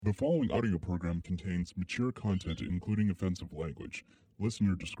The following audio program contains mature content, including offensive language.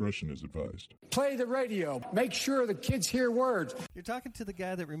 Listener discretion is advised. Play the radio. Make sure the kids hear words. You're talking to the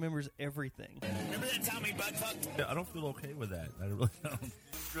guy that remembers everything. Remember that Tommy Buttfuck? Yeah, I don't feel okay with that. I really don't.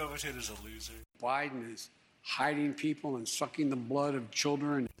 Robotuner's a loser. Biden is hiding people and sucking the blood of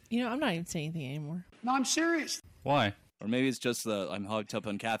children. You know, I'm not even saying anything anymore. No, I'm serious. Why? Or maybe it's just I'm hogged up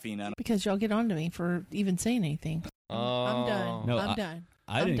on caffeine. Because y'all get on to me for even saying anything. I'm done. No, I'm done.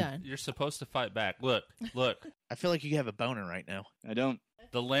 I I'm didn't. done. You're supposed to fight back. Look. I feel like you have a boner right now. I don't.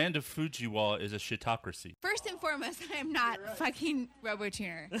 The land of Fujiwa is a shitocracy. First and foremost, I am not fucking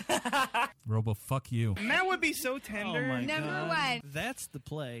Robotuner. Robo, fuck you. That would be so tender. Oh my Number God. one. That's the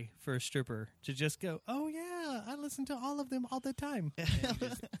play for a stripper, to just go, oh yeah, I listen to all of them all the time.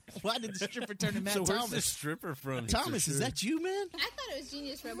 Why did the stripper turn to Matt So where's the Thomas? stripper from? Thomas, is that you, man? I thought it was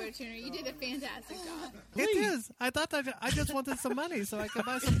genius, Robotuner. You did a fantastic job. It is. I thought that I just wanted some money so I could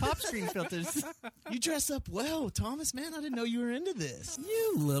buy some pop screen filters. You dress up well, Thomas, man. I didn't know you were into this.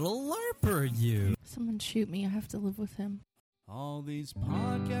 You little LARPer, you. Someone shoot me. I have to live with him. All these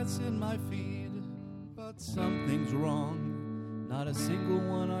podcasts in my feed, but something's wrong. Not a single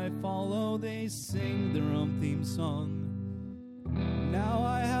one I follow, they sing their own theme song. Now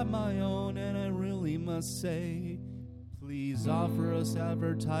I have my own, and I really must say, please offer us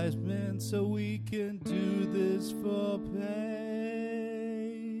advertisement so we can do this for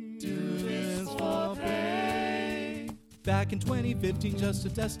pay. Do this for pay. Back in 2015, just a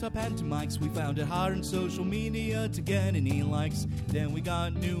desktop and two mics. We found it hard on social media to get any likes. Then we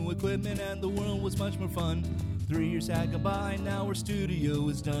got new equipment and the world was much more fun. 3 years had gone by, now our studio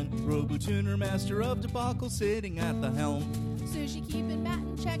is done. Robotuner, master of debacle, sitting at the helm. Sushi keeping Matt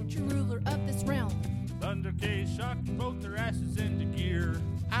in check, true ruler of this realm. Thunder K shocked both their asses into gear.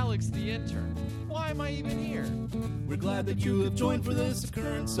 Alex the intern. Why am I even here? We're glad that you have joined for this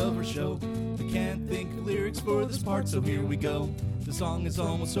occurrence of our show. We can't think of lyrics for this part, so here we go. The song is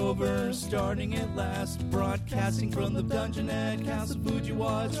almost over, starting at last. Broadcasting from the dungeon at Castle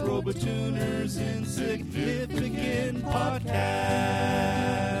Fujiwa, it's Robotuner's Insignificant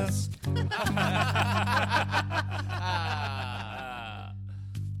Podcast.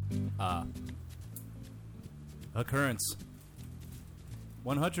 Occurrence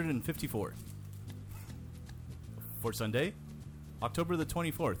 154 for Sunday, October the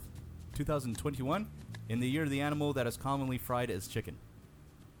 24th, 2021, in the year of the animal that is commonly fried as chicken.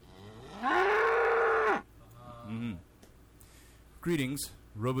 Greetings,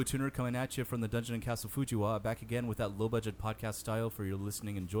 Robotuner coming at you from the Dungeon and Castle Fujiwa, back again with that low-budget podcast style for your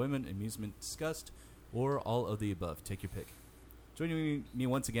listening enjoyment, amusement, disgust, or all of the above. Take your pick. Joining me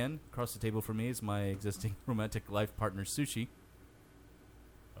once again, across the table from me, is my existing romantic life partner, Sushi.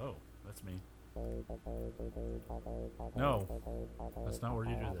 Oh, that's me. No, that's not where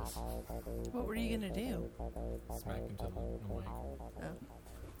you do this. What were you going to do? Smack into the mic. Oh.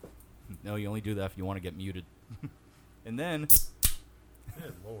 No, you only do that if you want to get muted. And then...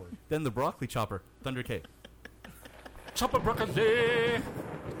 Good Lord. Then the broccoli chopper, Thunder K. Chopper broccoli!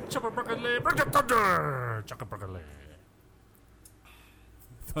 Chopper broccoli! Bring the thunder! Chopper broccoli!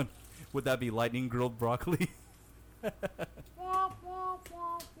 Would that be lightning grilled broccoli? And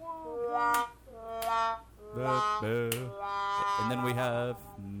then we have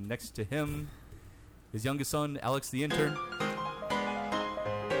next to him his youngest son, Alex the intern.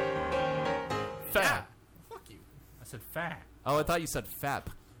 Fat! Fuck you. I said fat. Oh, I thought you said fap.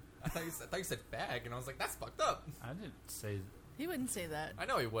 I thought you said bag, and I was like, that's fucked up. I didn't say... He wouldn't say that. I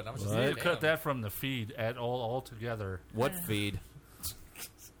know he wouldn't. I was just You saying, need to cut that from the feed at all together. What feed?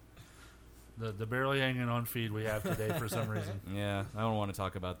 The barely hanging on feed we have today for some reason. Yeah, I don't want to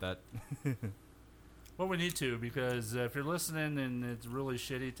talk about that. Well, we need to, because if you're listening and it's really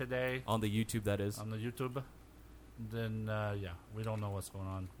shitty today... On the YouTube, that is. On the YouTube, then, yeah, we don't know what's going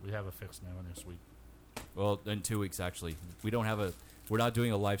on. We have a fix now this week. Well, in 2 weeks, actually. We're not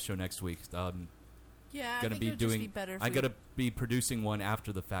doing a live show next week. Yeah, I gonna think be it would doing. just be better if I'm gonna be producing one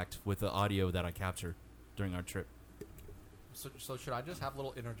after the fact with the audio that I capture during our trip. So should I just have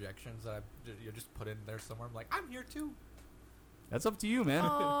little interjections that you just put in there somewhere? I'm like, I'm here too. That's up to you, man.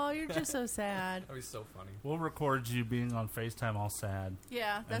 Oh, you're just so sad. That'd be so funny. We'll record you being on FaceTime all sad.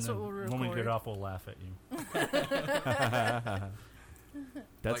 Yeah, that's what we'll record. When we get off, we'll laugh at you.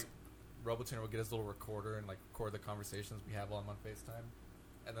 That's like, Robotuner will get his little recorder and like record the conversations we have while I'm on FaceTime,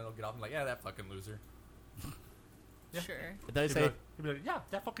 and then he'll get off and like, yeah, that fucking loser. Yeah. Sure. Did I say? He'll be like, yeah,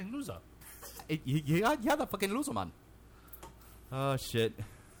 that fucking loser. Yeah, that fucking loser, man. Oh shit.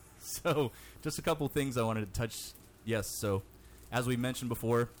 So, just a couple things I wanted to touch. Yes, so as we mentioned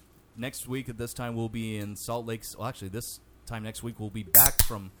before, next week at this time we'll be in Salt Lake. Well, actually, this time next week, we'll be back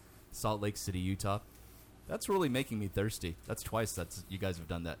from Salt Lake City, Utah. That's really making me thirsty. That's twice you guys have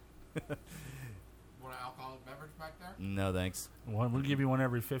done that. Want an alcoholic beverage back there? No, thanks. Well, we'll give you one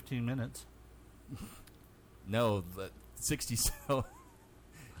every 15 minutes. No, 60. So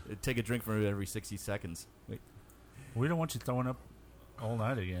take a drink from it every 60 seconds. Wait. We don't want you throwing up all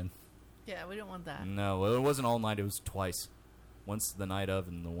night again. Yeah, we don't want that. No, it wasn't all night. It was twice. Once the night of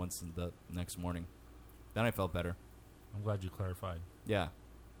and the once the next morning. Then I felt better. I'm glad you clarified. Yeah.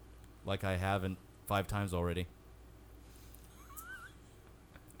 Like I haven't 5 times already.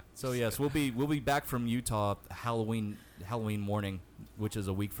 So yes, we'll be back from Utah Halloween morning, which is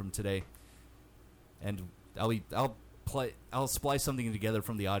a week from today. And I'll splice something together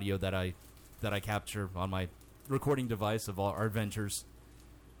from the audio that I capture on my recording device of all our adventures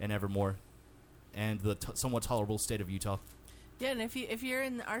and evermore, and the somewhat tolerable state of Utah. Yeah, and if you're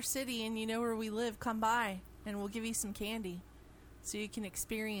in our city and you know where we live, come by and we'll give you some candy, so you can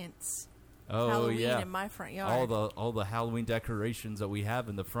experience Halloween in my front yard. All the Halloween decorations that we have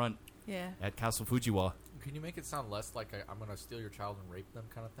in the front. Yeah. At Castle Fujiwa. Can you make it sound less like I'm going to steal your child and rape them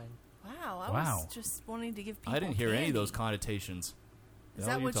kind of thing? Wow, I was just wanting to give people I didn't hear candy. any of those connotations. Is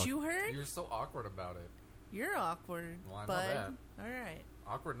that what you heard? You're so awkward about it. You're awkward, Well, I know bud. that. All right.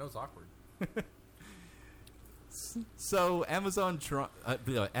 Awkward knows awkward. So Amazon Trump.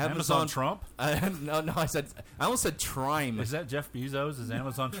 Amazon Trump? No, I almost said Trime. Is that Jeff Bezos? Is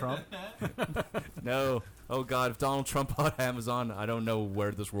Amazon Trump? No. Oh God, if Donald Trump bought Amazon, I don't know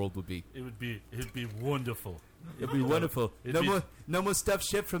where this world would be. It'd be wonderful. It'd be wonderful. No more stuff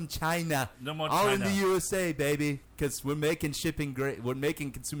shipped from China. No more All China. in the USA, baby. Because we're making shipping great. We're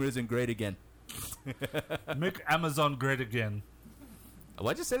making consumerism great again. Make Amazon great again.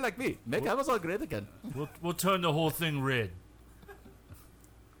 Why'd you say it like me? Make Amazon great again. We'll turn the whole thing red.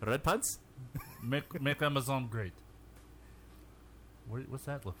 Red pants? Make Amazon great. What's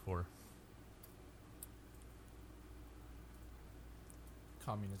that look for?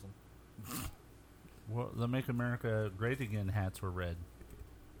 Communism. Well, the Make America Great Again hats were red.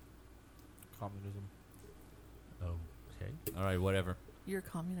 Communism. Okay. All right, whatever. You're a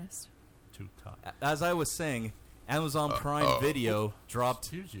communist. Too tough. As I was saying, Amazon Prime Video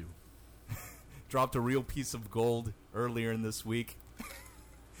dropped a real piece of gold earlier in this week.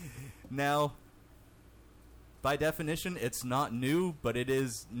 Now, by definition, it's not new, but it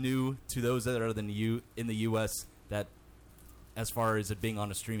is new to those that are in the U.S. that, as far as it being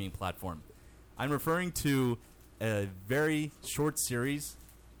on a streaming platform. I'm referring to a very short series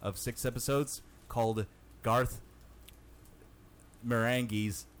of 6 episodes called Garth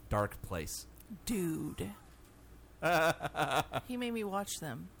Marenghi's Dark Place. Dude. He made me watch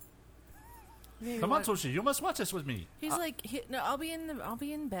them. Come on, Toshi, you must watch this with me. He's I'll be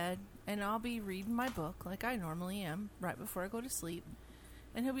in bed and I'll be reading my book like I normally am right before I go to sleep,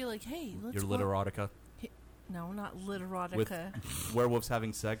 and he'll be like, "Hey, let's." Your literotica. No, not literotica. With werewolves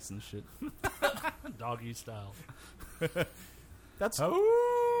having sex and shit. Doggy style. That's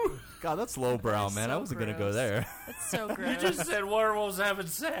God, that's lowbrow, man. So I wasn't gonna go gross. there. That's so gross. You just said werewolves having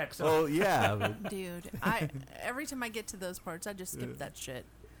sex. Oh yeah, Dude, every time I get to those parts, I just skip that shit.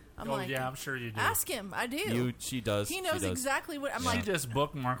 I'm I'm sure you do. Ask him. I do. She does. He knows exactly what I'm She like. just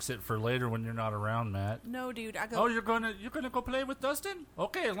bookmarks it for later when you're not around, Matt. No, dude. I go. Oh, you're gonna go play with Dustin?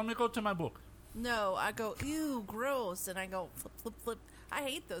 Okay, let me go to my book. No, I go. Ew, gross, and I go flip, flip, flip. I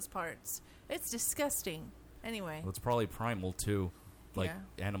hate those parts. It's disgusting. Anyway. Well, it's probably primal too, like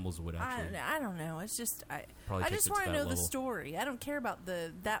animals would actually. I don't know. It's just I Probably takes just it to want to that know the level. story. I don't care about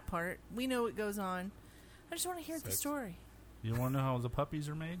that part. We know what goes on. I just want to hear the story. You want to know how the puppies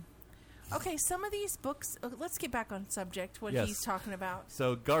are made? Okay, some of these books. Let's get back on subject. What Yes. he's talking about.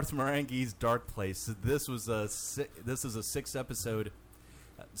 So Garth Marenghi's Dark Place. This is a 6-episode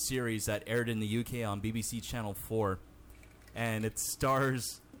series that aired in the UK on BBC Channel 4, and it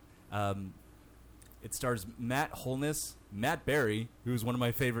stars Matt Holness, Matt Berry, who's one of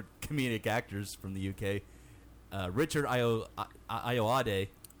my favorite comedic actors from the UK, Richard Ayoade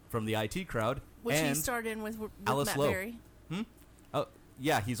from the IT Crowd, Which and he starred in with Alice Matt Lowe. Berry. Oh,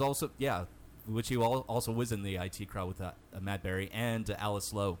 yeah, he's also which he also was in the IT Crowd with Matt Berry and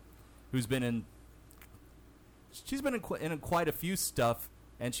Alice Lowe, who's been in. She's been in quite a few stuff,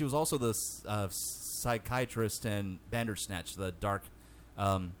 and she was also the psychiatrist in Bandersnatch, the dark.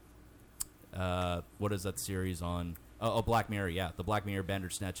 What is that series on? Oh, Black Mirror. Yeah, the Black Mirror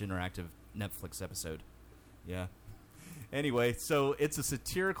Bandersnatch interactive Netflix episode. Yeah. Anyway, so it's a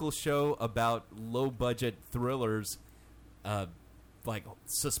satirical show about low-budget thrillers, like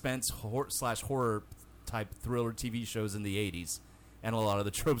suspense horror type thriller TV shows in the 80s, and a lot of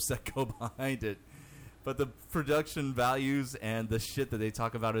the tropes that go behind it. But the production values and the shit that they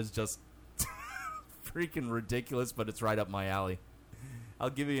talk about is just freaking ridiculous, but it's right up my alley. I'll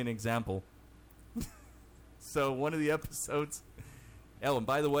give you an example. So one of the episodes... Oh, and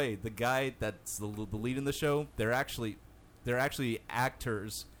by the way, the guy that's the lead in the show, they're actually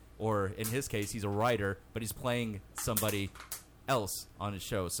actors, or in his case, he's a writer, but he's playing somebody else on his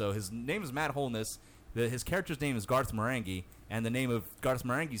show. So his name is Matt Holness. His character's name is Garth Marenghi, and the name of Garth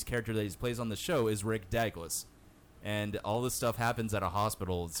Marenghi's character that he plays on the show is Rick Douglas. And all this stuff happens at a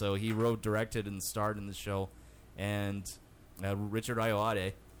hospital. So he wrote, directed, and starred in the show. And Richard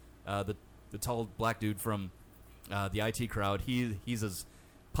Ayoade, the tall black dude from the IT Crowd, he's his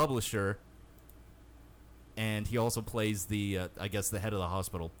publisher, and he also plays the I guess the head of the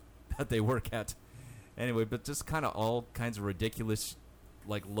hospital that they work at. Anyway, but just kind of all kinds of ridiculous,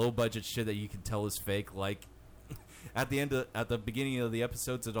 like low budget shit that you can tell is fake. Like at the beginning of the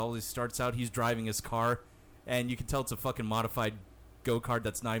episodes, it always starts out he's driving his car, and you can tell it's a fucking modified go-kart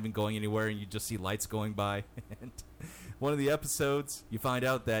that's not even going anywhere, and you just see lights going by. And one of the episodes, you find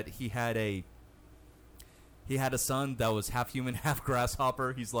out that he had a son that was half human, half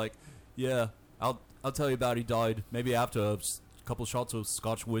grasshopper. He's like, yeah, I'll tell you about it. He died maybe after a couple shots of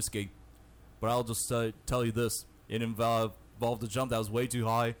Scotch whiskey. But I'll just tell you this. It involved a jump that was way too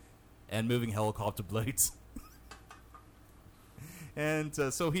high and moving helicopter blades. And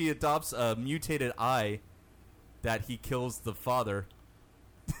so he adopts a mutated eye that he kills the father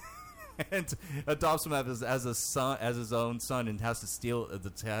and adopts him as a son, as his own son, and has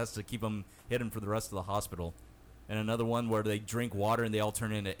to keep him hidden for the rest of the hospital. And another one where they drink water and they all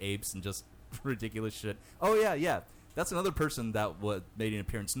turn into apes and just ridiculous shit. Oh yeah. That's another person that made an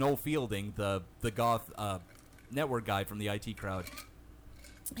appearance. Noel Fielding, the goth network guy from the IT Crowd.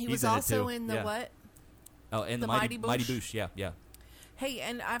 He was also in the what? Oh, and the Mighty Boosh. Yeah. Hey,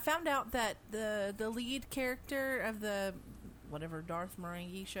 and I found out that the lead character of the whatever Darth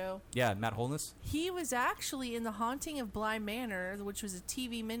Marenghi show. Yeah, Matt Holness. He was actually in The Haunting of Bly Manor, which was a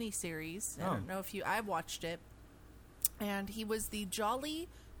TV miniseries. I don't know if I watched it. And he was the Jolly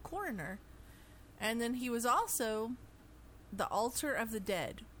Coroner. And then he was also the Altar of the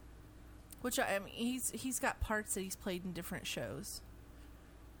Dead, which I mean, he's got parts that he's played in different shows.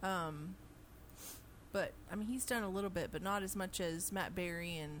 But I mean, he's done a little bit, but not as much as Matt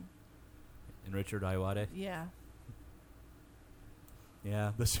Berry and Richard Ayoade. Yeah.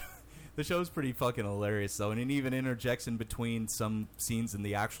 Yeah, the show's pretty fucking hilarious though, and it even interjects in between some scenes in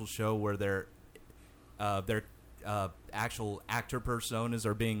the actual show where their actual actor personas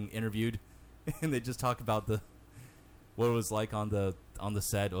are being interviewed. And they just talk about what it was like on the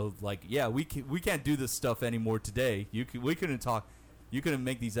set. Oh, like, yeah, we can't do this stuff anymore today. You couldn't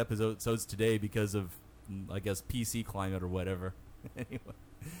make these episodes today because of, I guess, PC climate or whatever. Anyway,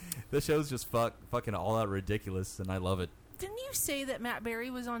 the show's just fucking all out ridiculous, and I love it. Didn't you say that Matt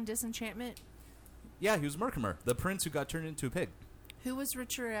Berry was on Disenchantment? Yeah, he was Merkimer, the prince who got turned into a pig. Who was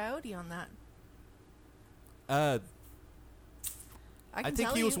Richard Ayoade on that? I think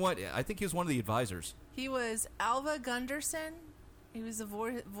he was one of the advisors. He was Alva Gunderson. He was the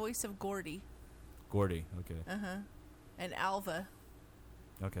voice of Gordy. Gordy, okay. And Alva.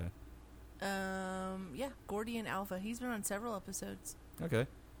 Okay. Yeah, Gordy and Alva. He's been on several episodes. Okay.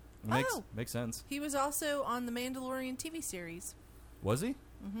 Makes sense. He was also on the Mandalorian TV series. Was he?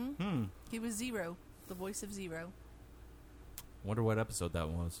 Mm-hmm. He was Zero, the voice of Zero. Wonder what episode that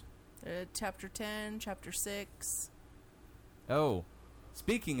was. Chapter 10, Chapter 6. Oh,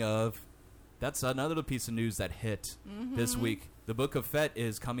 speaking of, that's another piece of news that hit this week. The Book of Fett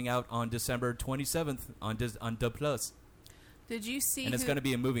is coming out on December 27th on Dub Plus. Did you see? And it's going to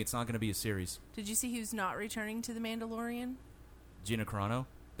be a movie. It's not going to be a series. Did you see who's not returning to the Mandalorian? Gina Carano.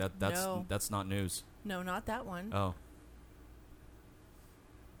 That's not news. No, not that one. Oh.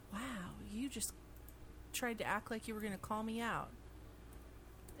 Wow, you just tried to act like you were going to call me out.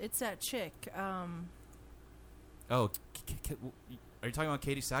 It's that chick. Oh, are you talking about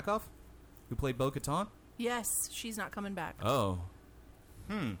Katie Sackhoff, who played Bo-Katan? Yes, she's not coming back. Oh.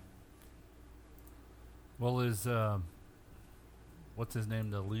 Well, is what's his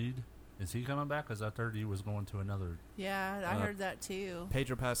name, the lead? Is he coming back? Because I heard he was going to another. Yeah, I heard that too.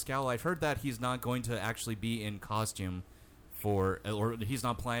 Pedro Pascal. I've heard that he's not going to actually be in costume or he's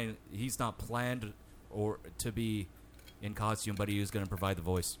not planned or to be in costume, but he is going to provide the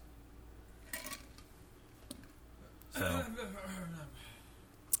voice. So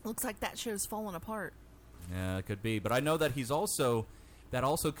looks like that show's falling apart. Yeah, it could be. But I know that that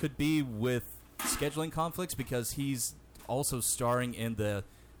also could be with scheduling conflicts, because he's also starring in the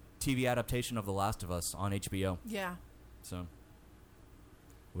TV adaptation of The Last of Us on HBO. Yeah. So,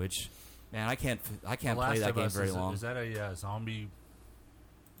 which Man, I can't The play Last that of game Us, very long. Is that a zombie?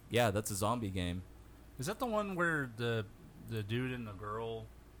 Yeah, that's a zombie game. Is that the one where the dude and the girl?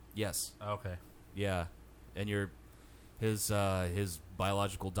 Yes. Okay. Yeah, and his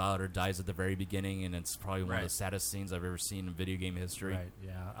biological daughter dies at the very beginning, and it's probably one of the saddest scenes I've ever seen in video game history. Right.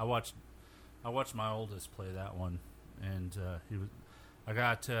 Yeah. I watched my oldest play that one, and he was. I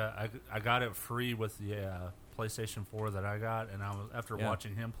got it free with the PlayStation 4 that I got, and after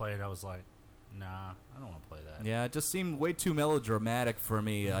watching him play it, I was like, nah, I don't want to play that. Yeah, it just seemed way too melodramatic for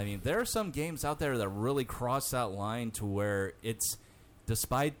me. I mean, there are some games out there that really cross that line to where it's,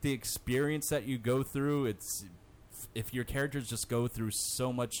 despite the experience that you go through, it's if your characters just go through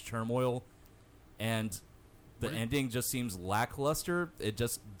so much turmoil and the ending just seems lackluster, it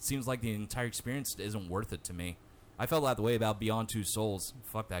just seems like the entire experience isn't worth it to me. I felt that way about Beyond Two Souls.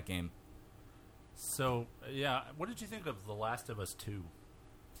 Fuck that game. So, yeah, what did you think of The Last of Us 2?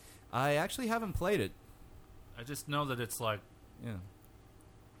 I actually haven't played it. I just know that it's like yeah,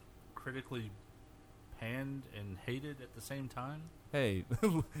 critically panned and hated at the same time. Hey,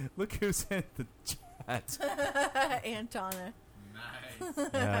 look who's in the chat. Aunt-Donna. Nice.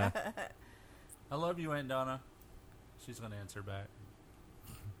 Yeah. I love you, Aunt Donna. She's going to answer back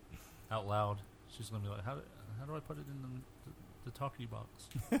out loud. She's going to be like, how do I put it in the talkie box?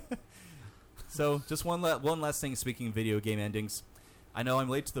 So, just one last thing, speaking of video game endings. I know I'm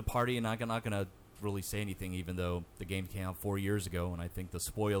late to the party, and I'm not going to really say anything, even though the game came out 4 years ago, and I think the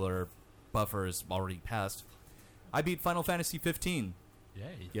spoiler buffer is already passed. I beat Final Fantasy 15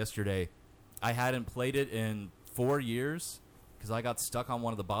 yesterday. I hadn't played it in 4 years because I got stuck on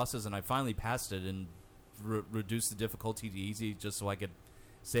one of the bosses, and I finally passed it and reduced the difficulty to easy just so I could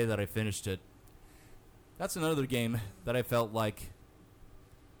say that I finished it. That's another game that I felt like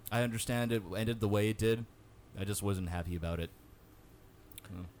I understand it ended the way it did. I just wasn't happy about it.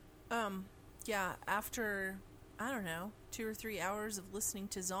 Yeah, after, I don't know, 2 or 3 hours of listening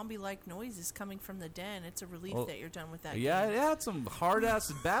to zombie-like noises coming from the den, it's a relief that you're done with that game. Yeah, it had some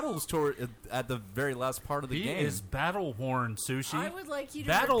hard-ass battles at the very last part of the game. He is battle-worn, Sushi. I would like you to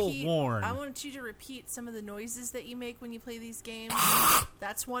battle-worn. I want you to repeat some of the noises that you make when you play these games.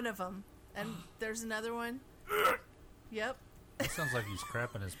 That's one of them. And there's another one. Yep. It sounds like he's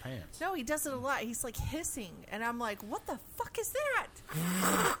crapping his pants. No, he does it a lot. He's like hissing, and I'm like, what the fuck is that?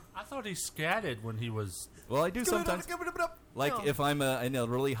 I thought he scatted when he was... Well, I do sometimes. Like, No. if I'm in a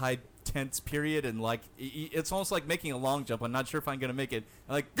really high tense period and, like, it's almost like making a long jump. I'm not sure if I'm going to make it.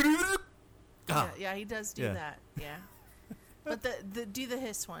 I'm like... Yeah, he does do that. Yeah. But do the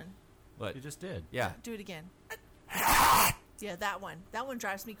hiss one. What? He just did. Yeah. Do it again. Yeah, that one. That one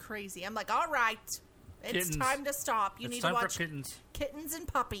drives me crazy. I'm like, all right. It's Kittens. time to stop. You It's need time to for watch kittens. and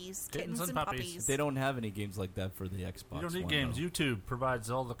puppies. Kittens and puppies. They don't have any games like that for the Xbox You don't need One, games. though. YouTube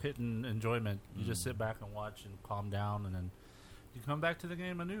provides all the kitten enjoyment. You just sit back and watch and calm down, and then you come back to the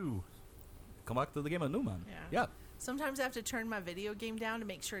game anew. Come back to the game anew, man. Yeah. Sometimes I have to turn my video game down to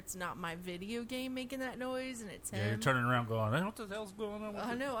make sure it's not my video game making that noise, and it's him. Yeah, you're turning around going, hey, what the hell's going on with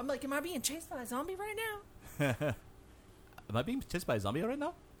I it?" know. I'm like, am I being chased by a zombie right now? Am I being chased by a zombie right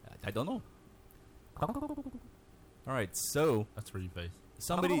now? I don't know. All right, so that's where you face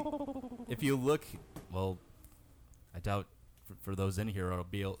somebody. If you look, well, I doubt for those in here are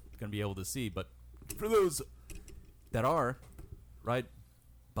going to be able to see, but for those that are, right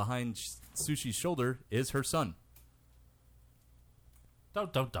behind Sushi's shoulder is her son. Dun.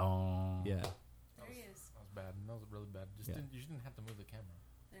 Yeah. There he is. That was bad. That was really bad. You didn't have to move the camera.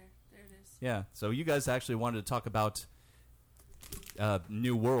 There it is. Yeah. So you guys actually wanted to talk about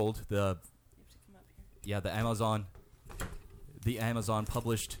New World, the Amazon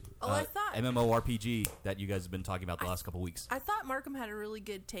published I thought MMORPG that you guys have been talking about the last couple weeks. I thought Markham had a really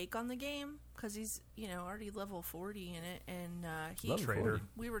good take on the game because he's already level 40 in it, and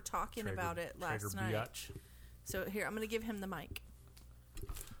we were talking about it last night. Biatch. So here, I'm going to give him the mic.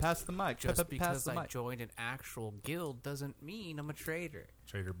 Pass the mic. Just Pass because the I mic. joined an actual guild doesn't mean I'm a traitor.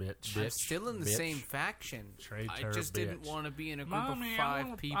 Traitor bitch. I'm still in the same faction. I just didn't want to be in a group Mommy, of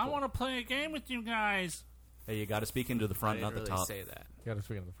 5 people. I want to play a game with you guys. Hey, you got to speak into the front, I not didn't the really top. say that. You got to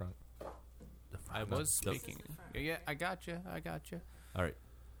speak in the front. I was speaking. Yeah, I got you. All right.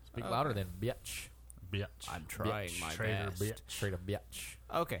 Speak louder then, bitch. Bitch. I'm trying my Traitor best. bitch. Straight up bitch.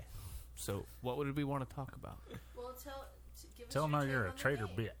 Okay. So, what would we want to talk about? Well, Tell them how you're a traitor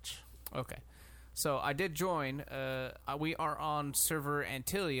bitch. Okay. So, I did join. We are on server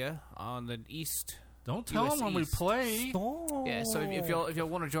Antilia on the east Don't tell them when we play. Yeah, so if you'll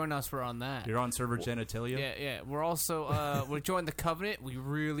want to join us, we're on that. You're on server Genitalia? Yeah. We're also we joined the Covenant. We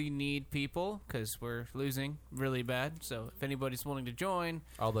really need people because we're losing really bad. So if anybody's willing to join,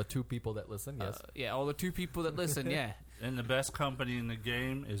 all the 2 people that listen, yes, all the 2 people that listen, yeah. And the best company in the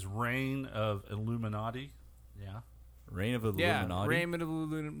game is Reign of Illuminati. Yeah. Reign of Illuminati? Yeah, Reign of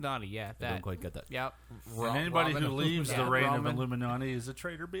Illuminati, yeah. I don't quite get that. Yep. And anybody who leaves the Reign of Illuminati is a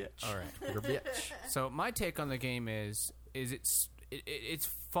traitor bitch. All right. Traitor bitch. So my take on the game is it's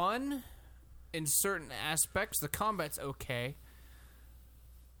fun in certain aspects. The combat's okay.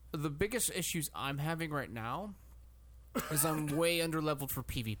 The biggest issues I'm having right now is I'm way underleveled for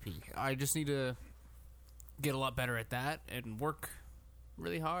PvP. I just need to get a lot better at that and work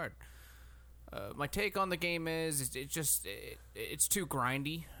really hard. My take on the game is it's too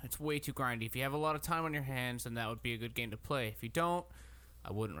grindy. It's way too grindy. If you have a lot of time on your hands, then that would be a good game to play. If you don't,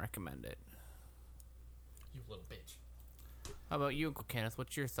 I wouldn't recommend it. You little bitch. How about you, Uncle Kenneth?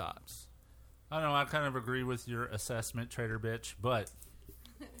 What's your thoughts? I don't know. I kind of agree with your assessment, Trader Bitch, but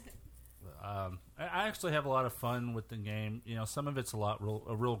I actually have a lot of fun with the game. You know, some of it's a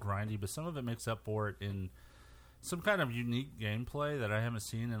real grindy, but some of it makes up for it in some kind of unique gameplay that I haven't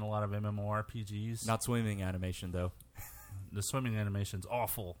seen in a lot of MMORPGs. Not swimming animation, though. The swimming animation's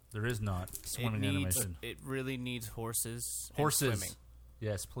awful. There is not swimming animation. It really needs horses. Horses. And swimming.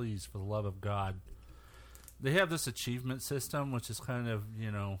 Yes, please, for the love of God. They have this achievement system, which is kind of,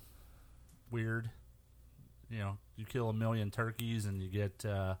 weird. You kill 1 million turkeys and you get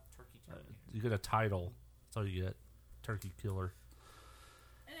a title. That's all you get. Turkey killer.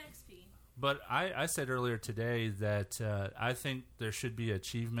 But I said earlier today that I think there should be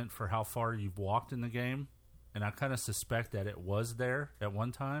achievement for how far you've walked in the game. And I kind of suspect that it was there at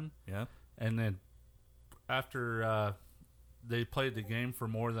one time. Yeah. And then after they played the game for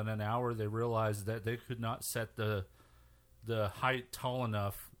more than an hour, they realized that they could not set the height tall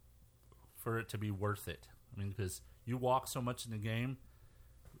enough for it to be worth it. I mean, because you walk so much in the game,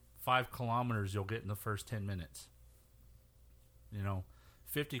 5 kilometers you'll get in the first 10 minutes.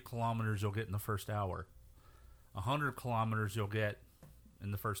 50 kilometers you'll get in the first hour. 100 kilometers you'll get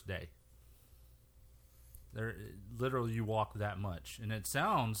in the first day. Literally, you walk that much. And it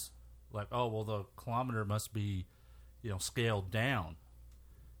sounds like, oh, well, the kilometer must be, scaled down.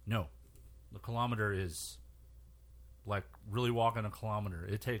 No. The kilometer is like really walking a kilometer.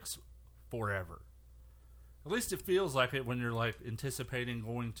 It takes forever. At least it feels like it when you're like anticipating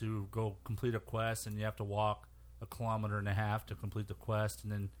going to go complete a quest and you have to walk 1.5 kilometers to complete the quest,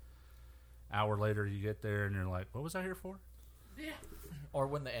 and then an hour later you get there and you're like, what was I here for? Yeah. Or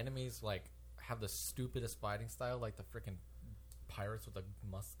when the enemies like have the stupidest fighting style, like the freaking pirates with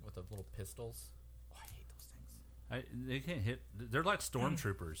the little pistols. Oh, I hate those things. They can't hit. They're like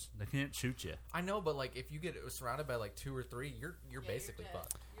stormtroopers. They can't shoot you. I know, but like if you get surrounded by like 2 or 3, you're basically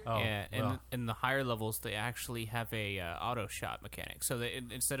fucked. Oh, yeah, and in the higher levels, they actually have a auto shot mechanic. So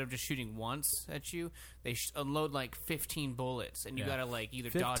instead of just shooting once at you, they unload like 15 bullets, and you gotta like either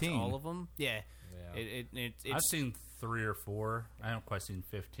 15. dodge all of them. Yeah, I've seen 3 or 4. I haven't quite seen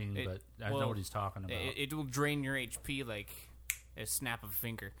 15, but I know what he's talking about. It will drain your HP like a snap of a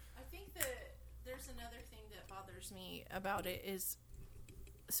finger. I think that there's another thing that bothers me about it is,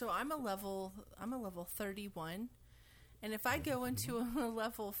 so I'm a level 31. And if I go into a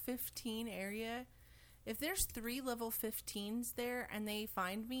level 15 area, if there's 3 level 15s there and they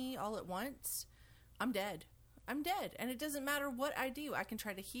find me all at once, I'm dead. I'm dead. And it doesn't matter what I do. I can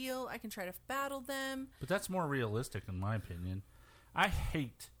try to heal. I can try to battle them. But that's more realistic in my opinion.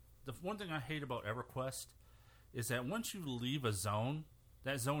 The one thing I hate about EverQuest is that once you leave a zone,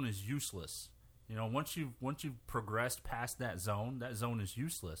 that zone is useless. Once you've progressed past that zone is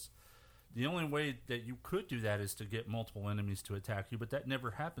useless. The only way that you could do that is to get multiple enemies to attack you, but that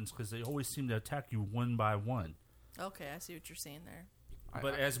never happens because they always seem to attack you one by one. Okay, I see what you're saying there.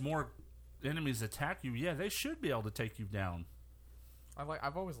 But as more enemies attack you, yeah, they should be able to take you down.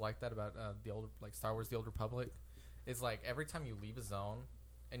 I've always liked that about the old Star Wars: The Old Republic. It's like every time you leave a zone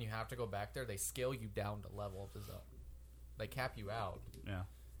and you have to go back there, they scale you down to level of the zone. They cap you out. Yeah,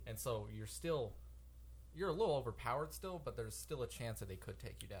 and so you're a little overpowered still, but there's still a chance that they could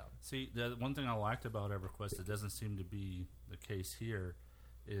take you down. See, the one thing I liked about EverQuest that doesn't seem to be the case here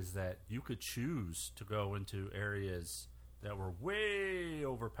is that you could choose to go into areas that were way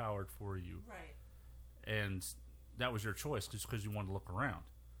overpowered for you. Right. And that was your choice just because you wanted to look around.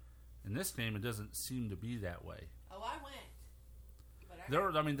 In this game, it doesn't seem to be that way. Oh, I went.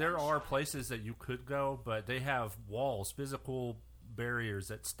 There are places that you could go, but they have walls, physical barriers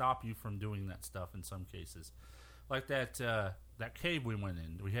that stop you from doing that stuff in some cases. Like that, the that cave we went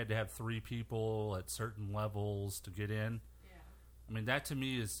in. We had to have 3 people at certain levels to get in. Yeah. I mean, that to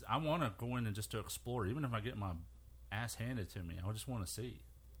me is, I want to go in and just to explore, even if I get my ass handed to me. I just want to see.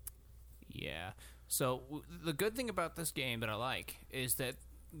 Yeah. So the good thing about this game that I like is that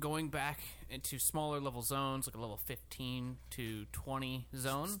going back into smaller level zones, like a level 15 to 20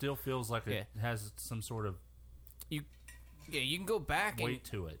 zone, still feels like it has some sort of you can go back weight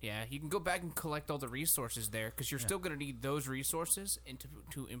to it. Yeah, you can go back and collect all the resources there because you're still going to need those resources and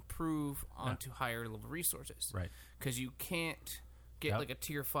to improve onto higher level resources. Right. Because you can't get like a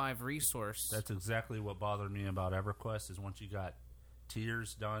tier 5 resource. That's exactly what bothered me about EverQuest is once you got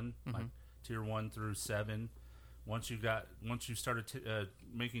tiers done, like tier 1 through 7, once you started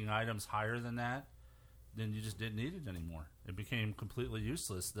making items higher than that, then you just didn't need it anymore. It became completely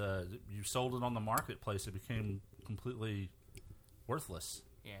useless. You sold it on the marketplace. It became completely worthless.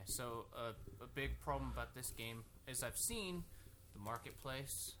 Yeah, so a big problem about this game is I've seen the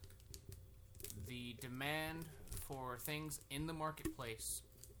marketplace, the demand for things in the marketplace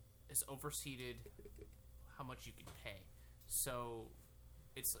is overseeded how much you can pay. So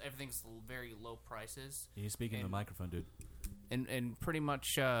everything's very low prices. Can you speak in the microphone, dude? And pretty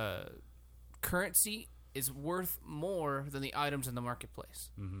much currency is worth more than the items in the marketplace.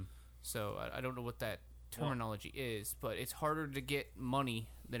 Mm-hmm. So I don't know what that terminology is, but it's harder to get money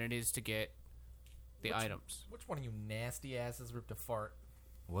than it is to get the items. Which one of you nasty asses ripped a fart?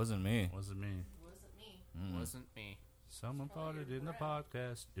 Wasn't me. Wasn't me. Wasn't me. Someone farted in the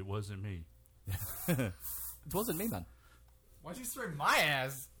podcast. It wasn't me. It wasn't me, man. Why'd you spray my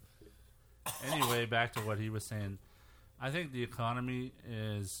ass? Anyway, back to what he was saying. I think the economy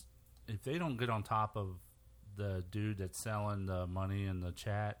is, if they don't get on top of the dude that's selling the money in the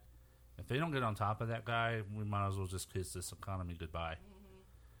chat, if they don't get on top of that guy, we might as well just kiss this economy goodbye.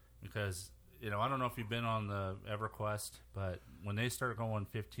 Because, I don't know if you've been on the EverQuest, but when they start going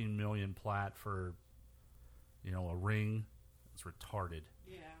 15 million plat for, a ring, it's retarded.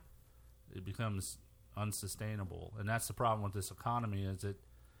 Yeah. It becomes unsustainable. And that's the problem with this economy is that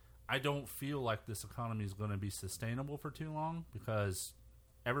I don't feel like this economy is going to be sustainable for too long because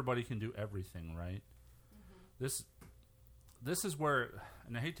everybody can do everything, right? This is where,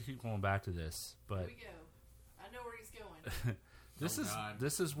 and I hate to keep going back to this, but here we go. I know where he's going.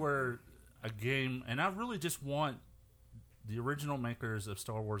 This is where a game, and I really just want the original makers of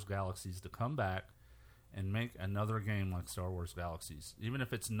Star Wars Galaxies to come back and make another game like Star Wars Galaxies, even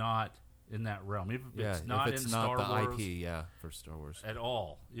if it's not in that realm, even if it's not in Star Wars IP, for Star Wars at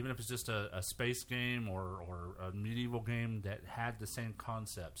all, even if it's just a space game or a medieval game that had the same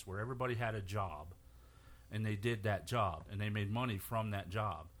concepts where everybody had a job and they did that job and they made money from that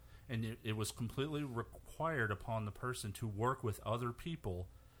job, and it was completely required upon the person to work with other people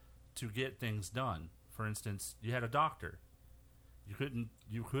to get things done. For instance, you had a doctor.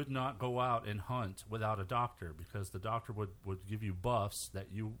 You could not go out and hunt without a doctor because the doctor would give you buffs that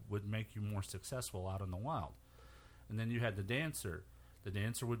would make you more successful out in the wild. And then you had the dancer. The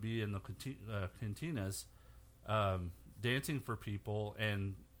dancer would be in the cantinas dancing for people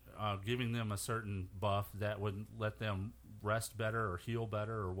and giving them a certain buff that would let them rest better or heal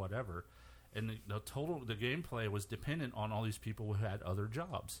better or whatever. And the gameplay was dependent on all these people who had other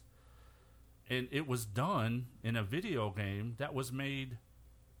jobs. And it was done in a video game that was made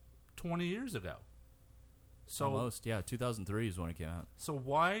 20 years ago. So almost, 2003 is when it came out. So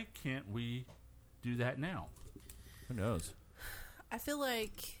why can't we do that now? Who knows? I feel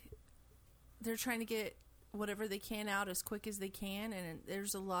like they're trying to get whatever they can out as quick as they can, and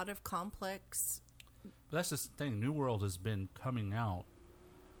there's a lot of complex. But that's the thing. New World has been coming out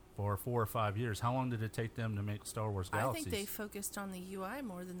for 4 or 5 years. How long did it take them to make Star Wars Galaxies? I think they focused on the UI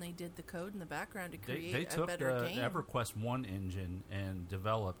more than they did the code in the background to create they a better game. They took the EverQuest 1 engine and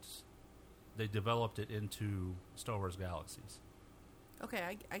developed it into Star Wars Galaxies.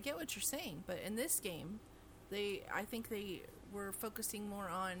 Okay, I get what you're saying, but in this game, I think they were focusing more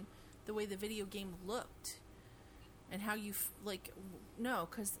on the way the video game looked and how you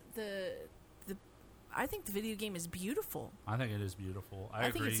because I think the video game is beautiful. I think it is beautiful. I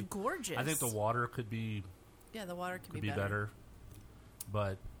agree. think it's gorgeous. I think the water could be. Yeah, the water could be better.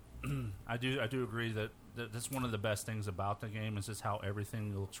 But I do agree that that's one of the best things about the game is just how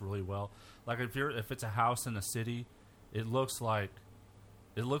everything looks really well. Like if it's a house in a city, it looks like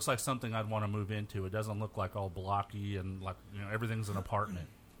something I'd want to move into. It doesn't look like all blocky and everything's an apartment.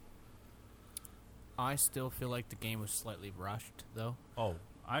 I still feel like the game was slightly rushed, though. Oh,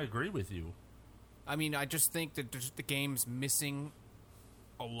 I agree with you. I mean, I just think that the game's missing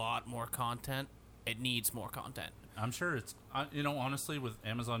a lot more content. It needs more content. I'm sure it's, honestly, with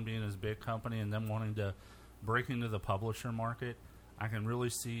Amazon being as big company and them wanting to break into the publisher market, I can really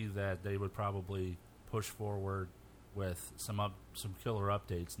see that they would probably push forward with some killer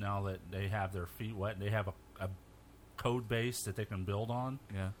updates now that they have their feet wet and they have a code base that they can build on.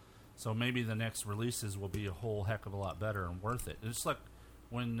 Yeah. So maybe the next releases will be a whole heck of a lot better and worth it. It's like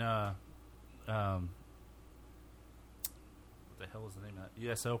when what the hell is the name of that?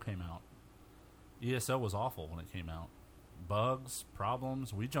 ESO came out. ESO was awful when it came out. Bugs,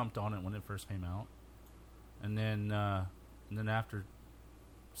 problems. We jumped on it when it first came out, and then after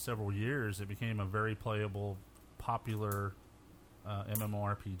several years, it became a very playable, popular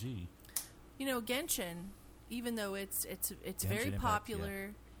MMORPG. You know, Genshin, even though it's very Impact,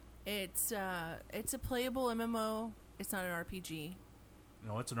 popular, it's a playable MMO. It's not an RPG.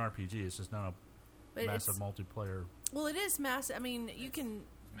 No, it's an RPG. It's just not a massive multiplayer. Well, it is massive. I mean, you can.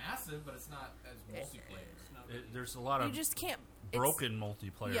 Massive, but it's not as multiplayer. There's a lot You of just can't. broken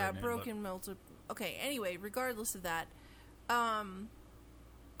multiplayer. Yeah, in it, broken multi. Okay. Anyway, regardless of that,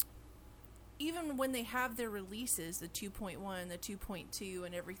 even when they have their releases, the 2.1, the 2.2,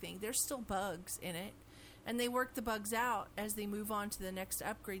 and everything, there's still bugs in it, and they work the bugs out as they move on to the next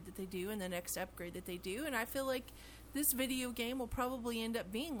upgrade that they do, and the next upgrade that they do. And I feel like this video game will probably end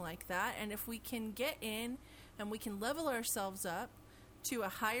up being like that. And if we can get in and we can level ourselves up to a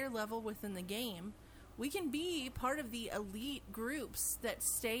higher level within the game, we can be part of the elite groups that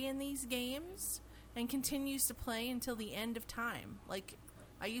stay in these games and continues to play until the end of time, like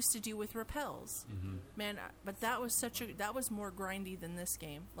I used to do with Repels. Mm-hmm. Man, but that was more grindy than this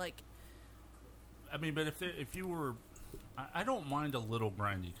game. Like, I mean, but if you were, I don't mind a little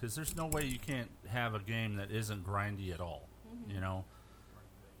grindy because there's no way you can't have a game that isn't grindy at all, you know.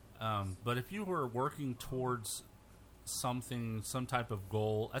 But if you were working towards something, some type of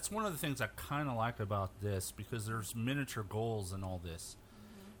goal, that's one of the things I kind of like about this, because there's miniature goals in all this.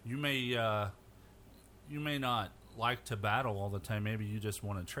 You may not like to battle all the time. Maybe you just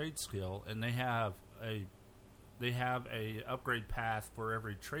want a trade skill, and they have a upgrade path for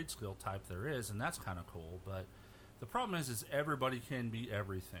every trade skill type there is, and that's kind of cool. But the problem is everybody can be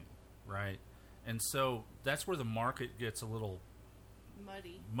everything, right? And so that's where the market gets a little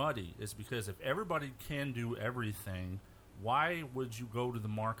muddy, is because if everybody can do everything, why would you go to the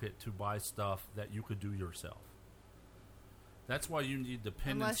market to buy stuff that you could do yourself? That's why you need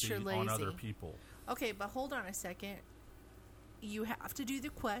dependency on other people. Okay, but hold on a second. You have to do the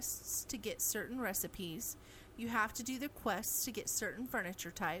quests to get certain recipes. You have to do the quests to get certain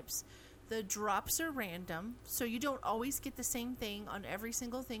furniture types. The drops are random, so you don't always get the same thing on every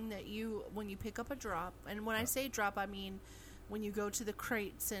single thing that when you pick up a drop. And when I say drop, I mean when you go to the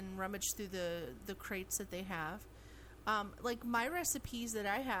crates and rummage through the crates that they have. Like my recipes that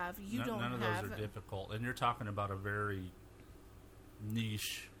I have, don't have. None of those are difficult. And you're talking about a very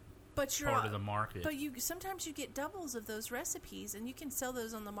niche part of the market. But sometimes you get doubles of those recipes, and you can sell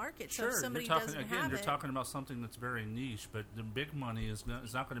those on the market. Sure, so if somebody doesn't have you're it, talking about something that's very niche, but the big money is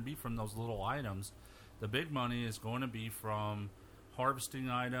not going to be from those little items. The big money is going to be from harvesting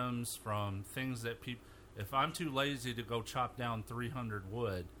items, from things that people... If I'm too lazy to go chop down 300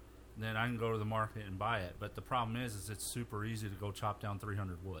 wood, then I can go to the market and buy it. But the problem is it's super easy to go chop down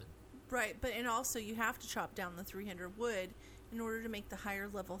 300 wood. Right, and also you have to chop down the 300 wood in order to make the higher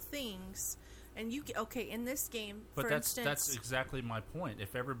level things. And in this game, but for instance, that's exactly my point.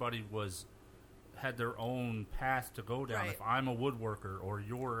 If everybody had their own path to go down, right. If I'm a woodworker or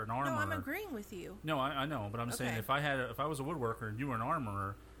you're an armorer, no, I'm agreeing with you. No, I know, but I'm saying if I was a woodworker and you were an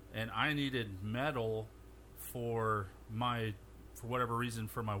armorer, and I needed metal for whatever reason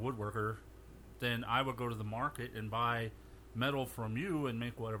for my woodworker, then I would go to the market and buy metal from you and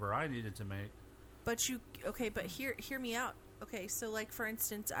make whatever I needed to make. But hear me out. Okay, so like for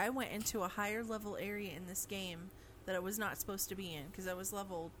instance, I went into a higher level area in this game that I was not supposed to be in because I was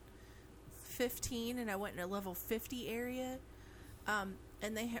level 15 and I went in a level 50 area. And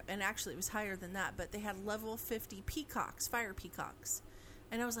actually it was higher than that, but they had level 50 peacocks, fire peacocks.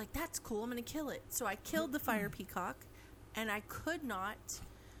 And I was like, that's cool, I'm going to kill it. So I killed the fire peacock, and I could not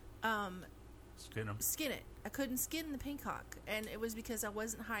skin it. I couldn't skin the peacock, and it was because I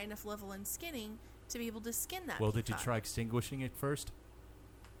wasn't high enough level in skinning to be able to skin that peacock. Did you try extinguishing it first?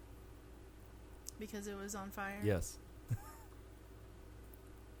 Because it was on fire? Yes.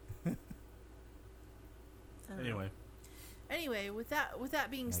 Anyway, with that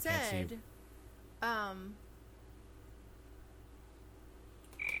being said,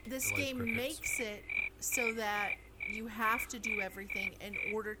 this game makes it so that you have to do everything in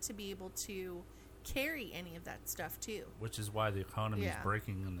order to be able to carry any of that stuff too. Which is why the economy is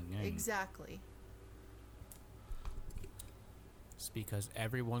breaking in the game. Exactly. It's because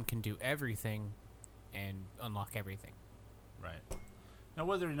everyone can do everything, and unlock everything. Right. Now,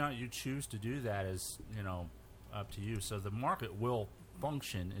 whether or not you choose to do that is, up to you. So the market will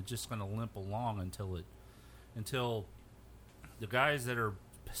function. It's just going to limp along until the guys that are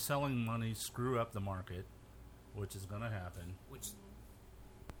selling money screw up the market, which is going to happen.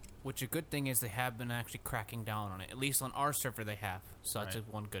 Which a good thing is they have been actually cracking down on it. At least on our server they have. So that's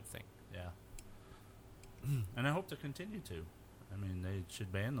one good thing. Yeah. And I hope to continue to. I mean, they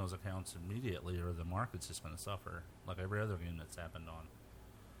should ban those accounts immediately or the market's just going to suffer, like every other game that's happened on.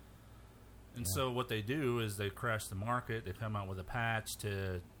 And so what they do is they crash the market. They come out with a patch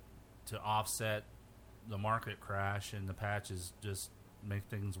to offset the market crash, and the patches just make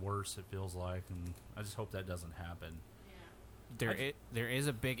things worse, it feels like. And I just hope that doesn't happen. There is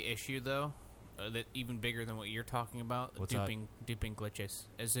a big issue, though, that even bigger than what you're talking about. What's duping glitches.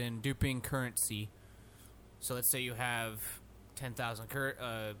 As in duping currency. So let's say you have 10,000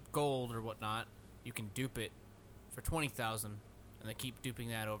 gold or whatnot. You can dupe it for 20,000, and they keep duping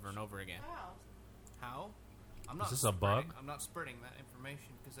that over and over again. How? Is this a bug? I'm not spreading that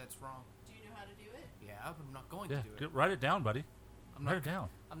information because that's wrong. Do you know how to do it? Yeah, I'm not going to do it. Write it down, buddy. Write it down.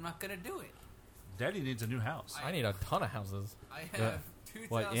 I'm not going to do it. Daddy needs a new house. I need a ton of houses. I have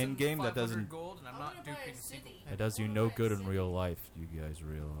 2,500 gold, and I'm not duping single. It does you no good in real life, you guys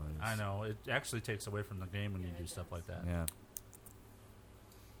realize. I know. It actually takes away from the game when you do stuff like that. Yeah.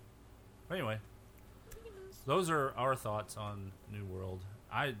 Anyway, those are our thoughts on New World.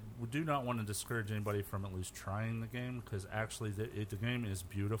 I do not want to discourage anybody from at least trying the game, because actually the game is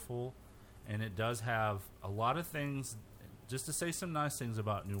beautiful, and it does have a lot of things. Just to say some nice things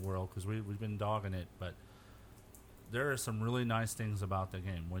about New World, because we've been dogging it, but there are some really nice things about the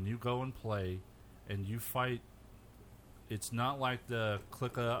game. When you go and play and you fight, it's not like the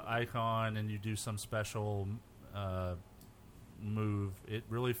click a icon and you do some special move. It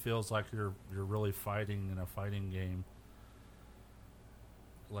really feels like you're really fighting in a fighting game.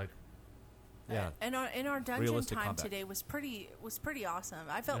 Like, yeah. And in our dungeon Realistic time combat. today was pretty awesome.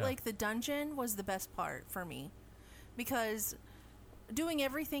 I felt like the dungeon was the best part for me, because doing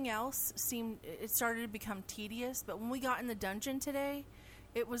everything else started to become tedious. But when we got in the dungeon today,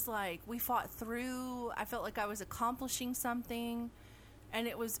 it was like we fought through. I felt like I was accomplishing something, and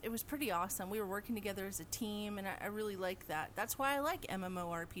it was pretty awesome. We were working together as a team, and I really like that. That's why I like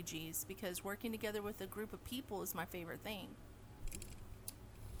MMORPGs, because working together with a group of people is my favorite thing.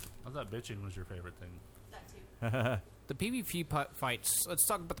 I thought bitching was your favorite thing. That too. The PvP fights. Let's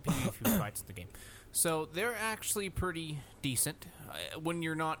talk about the PvP fights in the game. So they're actually pretty decent when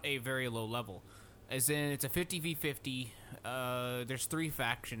you're not a very low level. As in, it's a 50v50. There's 3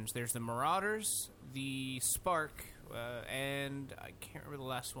 factions. There's the Marauders, the Spark, and I can't remember the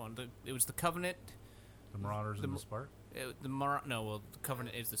last one. It was the Covenant. The Marauders and the Spark? The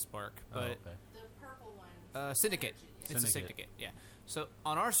Covenant is the Spark. But okay. The purple one. Syndicate. It's the Syndicate, yeah. So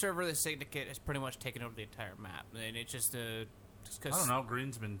on our server, the Syndicate has pretty much taken over the entire map, and it's just because I don't know.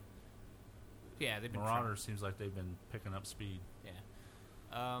 Green's been. Yeah, they've been. Marauders seems like they've been picking up speed. Yeah.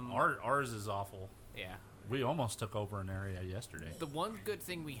 Ours is awful. Yeah. We almost took over an area yesterday. The one good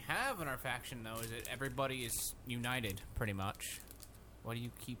thing we have in our faction, though, is that everybody is united, pretty much. Why do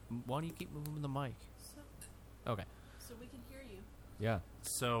you keep moving the mic? Okay. So we can hear you. Yeah.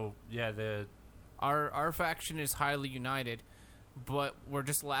 So yeah, our faction is highly united, but we're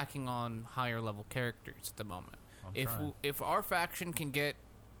just lacking on higher level characters at the moment. If our faction can get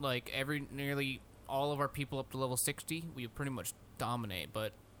like nearly all of our people up to level 60, we pretty much dominate.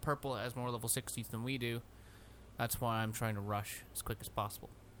 But Purple has more level 60s than we do. That's why I'm trying to rush as quick as possible.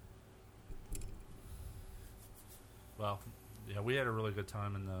 Well, yeah, we had a really good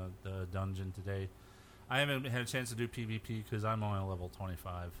time in the dungeon today. I haven't had a chance to do PvP because I'm only level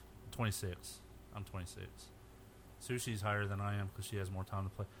 26. I'm 26. Sushi's higher than I am because she has more time to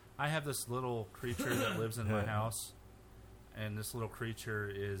play. I have this little creature that lives in my house, and this little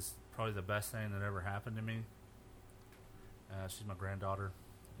creature is probably the best thing that ever happened to me. She's my granddaughter.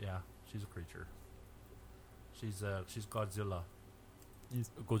 Yeah, she's a creature. She's Godzilla.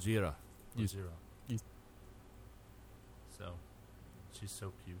 Gojira. Gojira. So, she's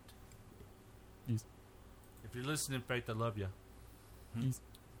so cute. If you're listening, Faith, I love you.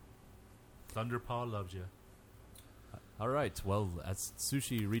 Thunderpaw loves you. All right. Well, as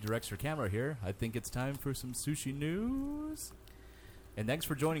Sushi redirects her camera here, I think it's time for some sushi news. And thanks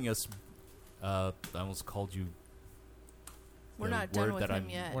for joining us. I almost called you. We're not done with him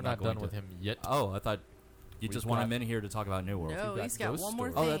yet. We're not done with him yet. Oh, I thought you just want him in here to talk about New World. No, he's got one more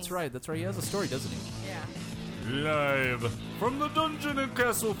thing. Oh, that's right. That's right. He has a story, doesn't he? Yeah. Live from the dungeon in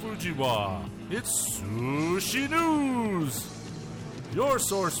Castle Fujiwa, it's Sushi News. Your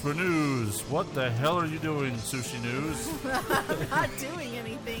source for news. What the hell are you doing, Sushi News? I'm not doing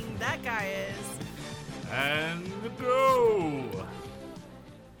anything. That guy is. And go.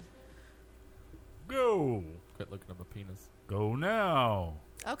 Go. Quit looking up a penis. Go now.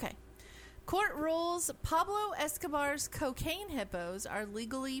 Okay. Court rules Pablo Escobar's cocaine hippos are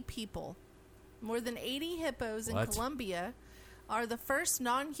legally people. More than 80 hippos in Colombia are the first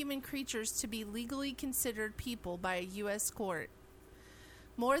non-human creatures to be legally considered people by a U.S. court.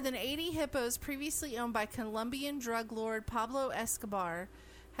 More than 80 hippos previously owned by Colombian drug lord Pablo Escobar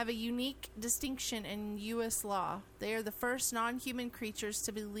have a unique distinction in U.S. law. They are the first non-human creatures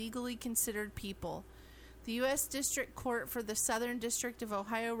to be legally considered people. The U.S. District Court for the Southern District of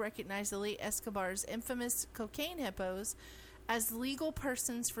Ohio recognized the late Escobar's infamous cocaine hippos as legal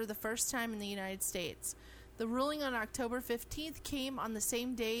persons for the first time in the United States. The ruling on October 15th came on the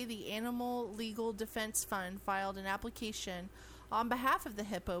same day the Animal Legal Defense Fund filed an application on behalf of the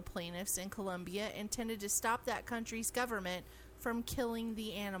hippo plaintiffs in Colombia intended to stop that country's government from killing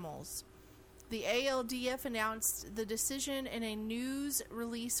the animals. The ALDF announced the decision in a news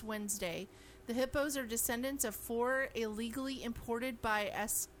release Wednesday. The hippos are descendants of 4 illegally imported by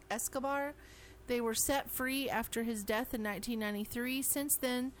Escobar. They were set free after his death in 1993. Since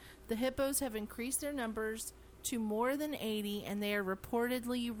then, the hippos have increased their numbers to more than 80, and they are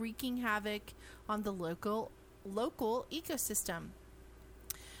reportedly wreaking havoc on the local ecosystem.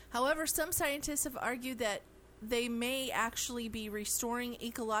 However, some scientists have argued that they may actually be restoring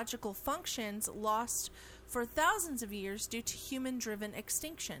ecological functions lost for thousands of years due to human-driven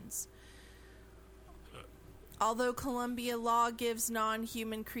extinctions. Although Colombia law gives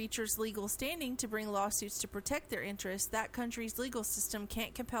non-human creatures legal standing to bring lawsuits to protect their interests, that country's legal system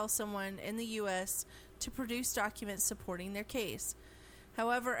can't compel someone in the U.S. to produce documents supporting their case.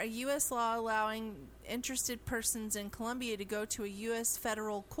 However, a U.S. law allowing interested persons in Colombia to go to a U.S.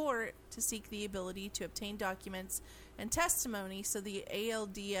 federal court to seek the ability to obtain documents and testimony, so the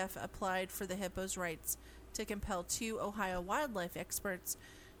ALDF applied for the hippos' rights to compel 2 Ohio wildlife experts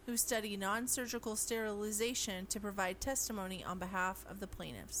who study non-surgical sterilization to provide testimony on behalf of the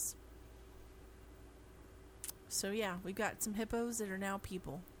plaintiffs. So yeah, we've got some hippos that are now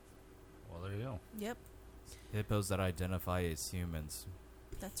people. Well, there you go. Yep. Hippos that identify as humans.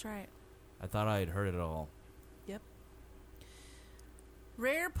 That's right. I thought I had heard it all. Yep.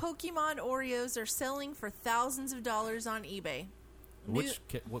 Rare Pokemon Oreos are selling for thousands of dollars on eBay. What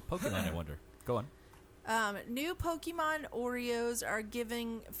Pokemon, I wonder? Go on. New Pokemon Oreos are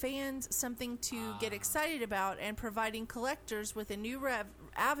giving fans something to get excited about and providing collectors with a new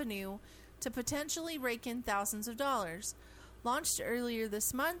avenue to potentially rake in thousands of dollars. Launched earlier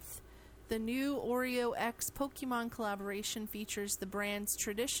this month, the new Oreo X Pokemon collaboration features the brand's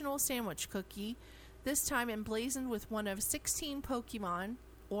traditional sandwich cookie, this time emblazoned with one of 16 Pokemon,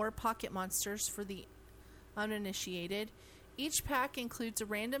 or Pocket Monsters for the uninitiated. Each pack includes a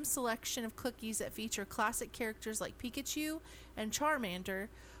random selection of cookies that feature classic characters like Pikachu and Charmander,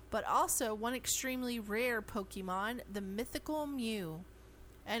 but also one extremely rare Pokemon, the mythical Mew.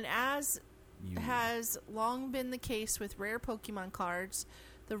 And as has long been the case with rare Pokemon cards,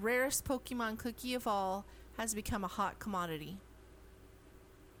 the rarest Pokemon cookie of all has become a hot commodity.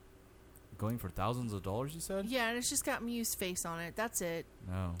 Going for thousands of dollars, you said? Yeah, and it's just got Mew's face on it. That's it.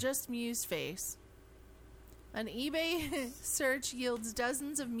 No. Just Mew's face. An eBay search yields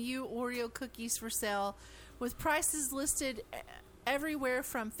dozens of Mew Oreo cookies for sale, with prices listed everywhere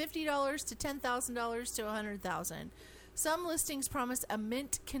from $50 to $10,000 to $100,000. Some listings promise a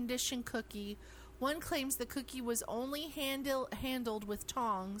mint condition cookie. One claims the cookie was only handled with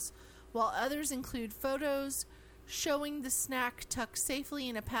tongs, while others include photos showing the snack tucked safely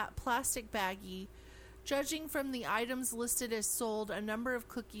in a plastic baggie. Judging from the items listed as sold, a number of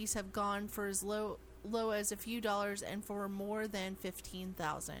cookies have gone for as low as a few dollars and for more than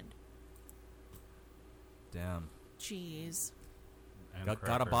 $15,000. Damn. Jeez.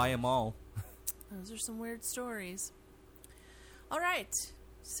 Gotta buy them all. Those are some weird stories. All right.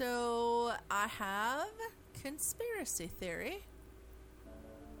 So I have conspiracy theory.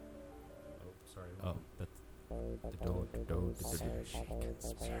 Oh, sorry. Oh, that's...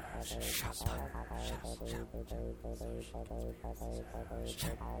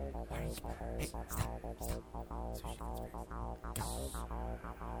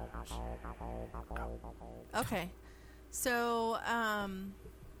 Okay. So,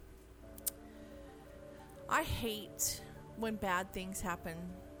 I hate when bad things happen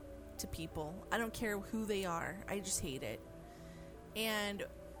to people. I don't care who they are. I just hate it. And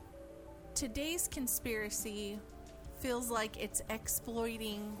today's conspiracy feels like it's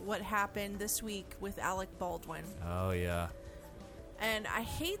exploiting what happened this week with Alec Baldwin. Oh, yeah. And I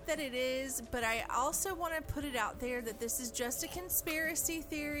hate that it is, but I also want to put it out there that this is just a conspiracy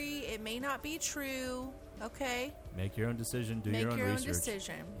theory. It may not be true. Okay? Make your own decision. Do Make your own your own research.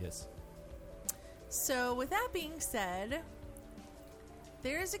 decision. Yes. So, with that being said,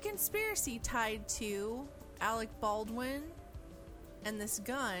 there is a conspiracy tied to Alec Baldwin and this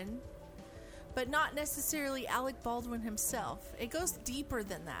gun, but not necessarily Alec Baldwin himself. It goes deeper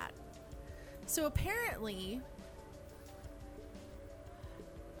than that. So, apparently,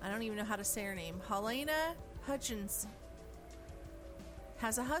 I don't even know how to say her name, Helena Hutchins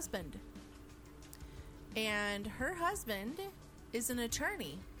has a husband. And her husband is an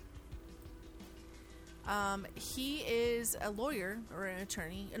attorney. He is a lawyer or an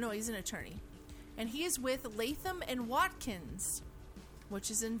attorney. No, he's an attorney. And he is with Latham and Watkins,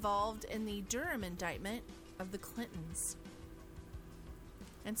 which is involved in the Durham indictment of the Clintons.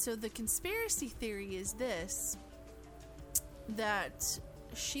 And so the conspiracy theory is this, that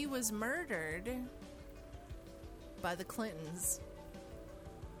she was murdered by the Clintons.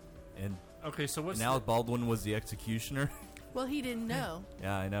 And okay, so what's Alec Baldwin was the executioner? Well, he didn't know.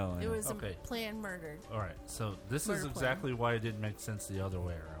 Yeah, I know. It was Okay. a planned murder. All right, so this Murder is exactly why it didn't make sense the other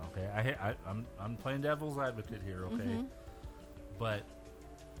way around. Okay, I'm playing devil's advocate here. Okay, Mhm. but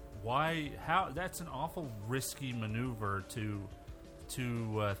why? How? That's an awful risky maneuver to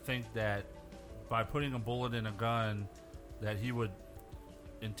think that by putting a bullet in a gun that he would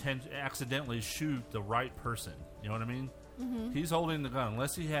accidentally shoot the right person. You know what I mean? Mhm. He's holding the gun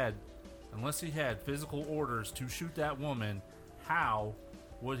unless he had physical orders to shoot that woman. How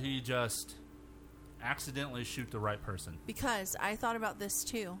would he just accidentally shoot the right person? Because I thought about this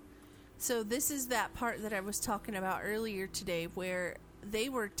too. So this is that part that I was talking about earlier today where they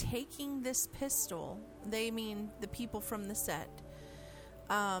were taking this pistol. They mean the people from the set.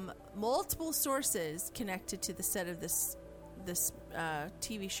 Multiple sources connected to the set of this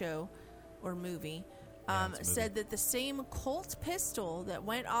TV show or movie said that the same Colt pistol that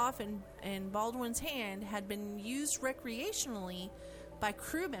went off in Baldwin's hand had been used recreationally by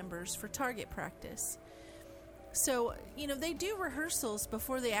crew members for target practice. So, they do rehearsals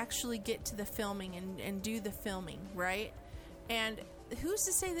before they actually get to the filming and do the filming, right? And who's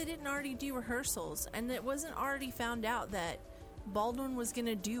to say they didn't already do rehearsals and it wasn't already found out that Baldwin was going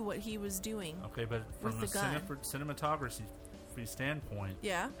to do what he was doing? Okay, but from a cinematography standpoint,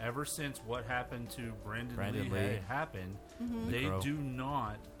 yeah. Ever since what happened to Brandon Lee Mm-hmm. happened, they do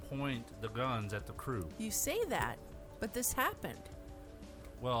not point the guns at the crew. You say that, but this happened.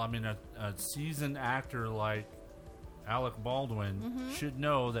 Well, I mean, a seasoned actor like Alec Baldwin should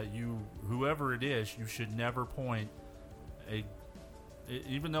know that whoever it is, you should never point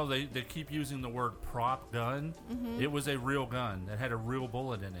even though they keep using the word prop gun, it was a real gun that had a real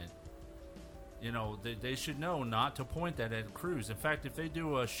bullet in it. They should know not to point that at crews. In fact, if they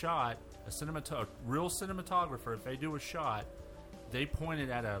do a shot, a real cinematographer, if they do a shot, they point it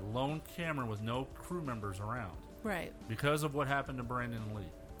at a lone camera with no crew members around. Right. Because of what happened to Brandon Lee.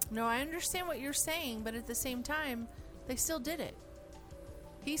 No, I understand what you're saying, but at the same time, they still did it.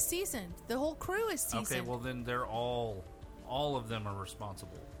 He's seasoned. The whole crew is seasoned. Okay, well then they're all of them are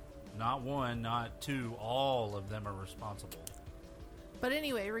responsible. Not one, not two, all of them are responsible. But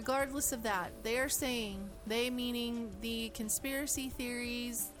anyway, regardless of that, they are saying, they meaning the conspiracy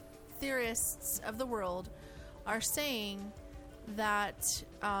theorists of the world, are saying that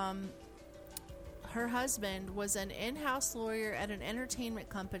her husband was an in-house lawyer at an entertainment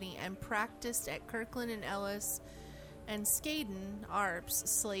company and practiced at Kirkland and Ellis and Skadden, Arps,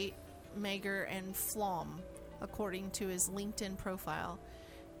 Slate, Mager, and Flom, according to his LinkedIn profile.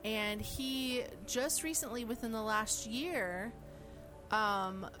 And he just recently, within the last year,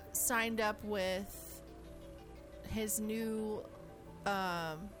 signed up with his new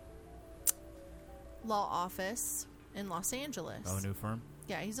law office in Los Angeles. Oh, a new firm?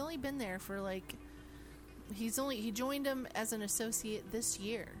 Yeah, he's only been there for he joined him as an associate this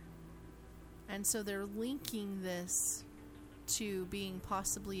year. And so they're linking this to being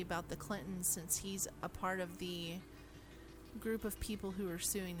possibly about the Clintons, since he's a part of the group of people who are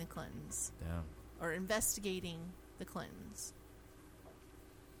suing the Clintons. Damn. Or investigating the Clintons.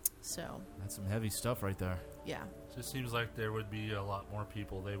 So That's some heavy stuff right there. yeah. Just seems like there would be a lot more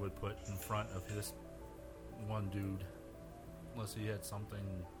people they would put in front of this one dude, unless he had something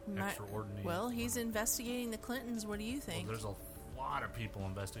extraordinary. Well, he's investigating the Clintons. What do you think? Well, there's a lot of people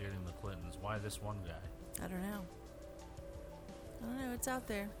investigating the Clintons. Why this one guy? I don't know. It's out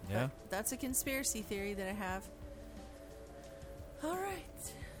there. Yeah. But that's a conspiracy theory that I have. All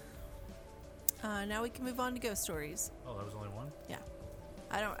right. Now we can move on to ghost stories. Oh, that was only one? Yeah.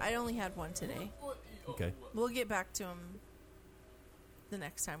 I only had one today. Okay. We'll get back to them the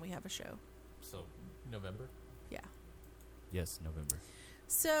next time we have a show. So, November? Yeah. Yes, November.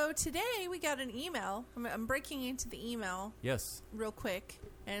 So today we got an email. I'm breaking into the email. Yes. Real quick.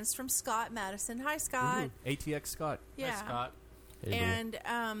 And it's from Scott Madison. Hi, Scott. Woo-hoo. ATX Scott. Yeah. Hi, Scott. Hey, and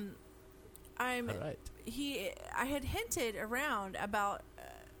I'm. All right. I had hinted around about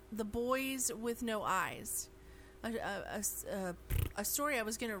The Boys with No Eyes, a story I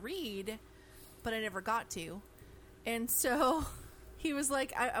was going to read, but I never got to. And so he was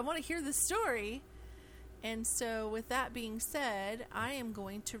like, I want to hear this story. And so with that being said, I am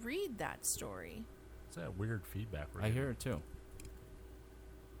going to read that story. Is that weird feedback? I hear it too.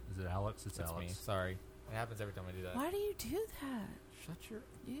 Is it Alex? It's That's Alex. me. Sorry. It happens every time I do that. Why do you do that? Shut your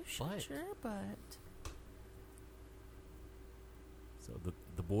Shut your butt. So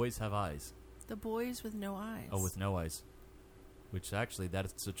the boys have eyes. The Boys with No Eyes. Oh, with no eyes. Which actually,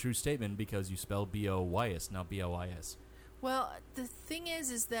 that's a true statement because you spell B-O-Y-S, not B-O-I-S. Well, the thing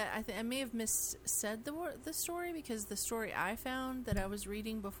is that I may have missaid the story because the story I found that I was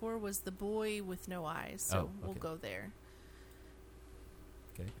reading before was The Boy with No Eyes. So we'll go there.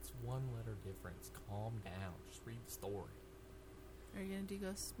 Okay. It's one letter difference. Calm down. Just read the story. Are you going to do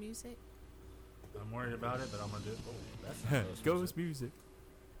ghost music? I'm worried about it, but I'm going to do it. Oh, that's not Ghost music.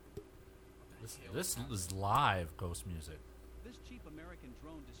 This is live ghost music. This cheap American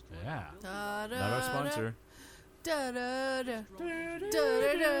drone destroyed. Yeah. Not our sponsor. Da da da da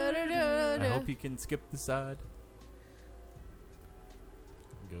da da da. I hope you can skip the side.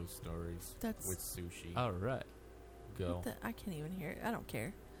 Ghost stories That's- with sushi. All right. Go. I can't even hear it. I don't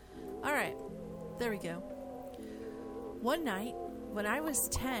care. All right. There we go. One night, when I was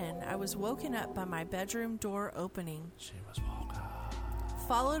 10, I was woken up by my bedroom door opening. She was woke up.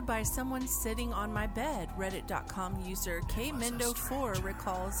 Followed by someone sitting on my bed. Reddit.com user KMendo4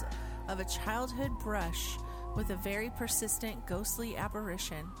 recalls of a childhood brush with a very persistent ghostly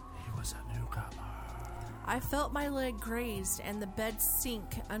apparition. He was a newcomer. I felt my leg grazed and the bed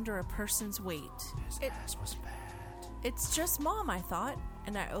sink under a person's weight. His ass was bad. It's just Mom, I thought,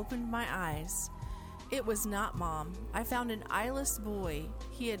 and I opened my eyes. It was not Mom. I found an eyeless boy.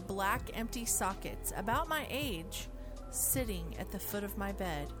 He had black, empty sockets, about my age, sitting at the foot of my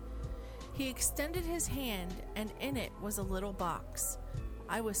bed. He extended his hand, and in it was a little box.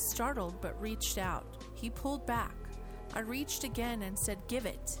 I was startled but reached out. He pulled back. I reached again and said, "Give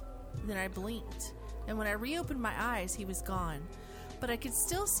it." Then I blinked, and when I reopened my eyes, he was gone. But I could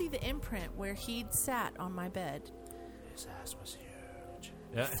still see the imprint where he'd sat on my bed. His ass was huge.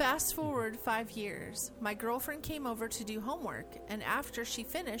 Yeah. Fast forward 5 years. My girlfriend came over to do homework, and after she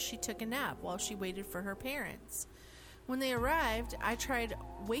finished, she took a nap while she waited for her parents. When they arrived, I tried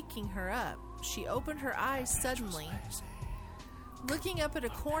waking her up. She opened her eyes suddenly. Looking up at a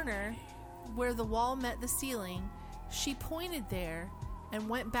corner where the wall met the ceiling, she pointed there and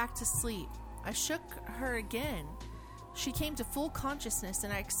went back to sleep. I shook her again. She came to full consciousness,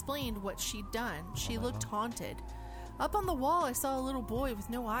 and I explained what she'd done. She looked haunted. Up on the wall, I saw a little boy with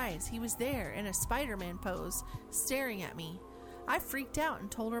no eyes. He was there in a Spider-Man pose, staring at me. I freaked out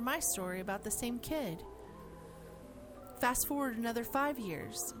and told her my story about the same kid. Fast forward another 5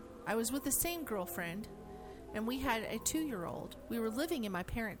 years. I was with the same girlfriend, and we had a 2-year-old. We were living in my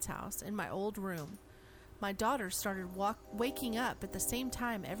parents' house in my old room. My daughter started waking up at the same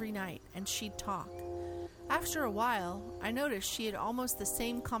time every night, and she'd talk. After a while, I noticed she had almost the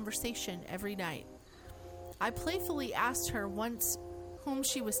same conversation every night. I playfully asked her once whom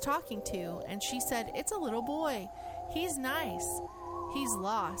she was talking to, and she said, "It's a little boy. He's nice. He's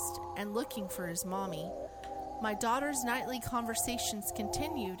lost and looking for his mommy." My daughter's nightly conversations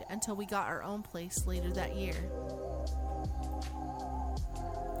continued until we got our own place later that year.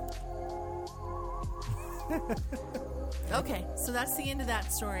 Okay, so that's the end of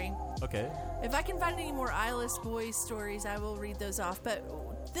that story. Okay. If I can find any more eyeless boys stories, I will read those off.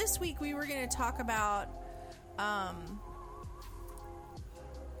 But this week we were going to talk about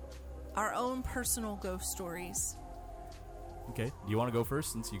our own personal ghost stories. Okay. Do you want to go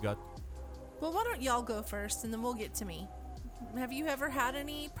first since you got... Well, why don't y'all go first, and then we'll get to me. Have you ever had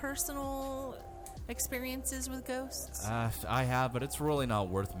any personal experiences with ghosts? I have, but it's really not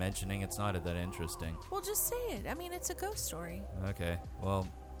worth mentioning. It's not that interesting. Well, just say it. I mean, it's a ghost story. Okay. Well,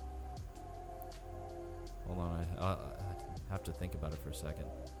 hold on. I have to think about it for a second.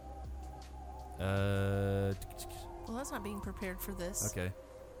 Well, that's not being prepared for this. Okay.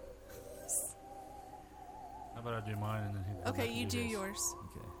 How about I do mine and then he Okay, you do yours.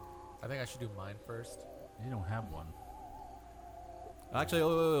 Okay. I think I should do mine first. You don't have one. Actually,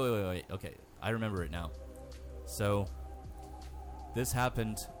 wait. Okay, I remember it now. So, this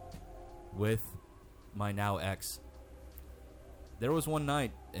happened with my now ex. there was one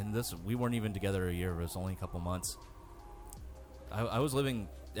night, and we weren't even together a year. It was only a couple months. I was living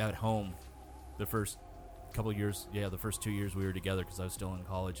at home the first couple years. Yeah, the first 2 years we were together because I was still in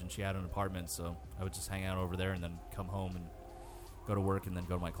college, and she had an apartment. So I would just hang out over there and then come home and go to work and then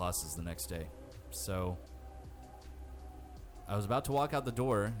go to my classes the next day. So I was about to walk out the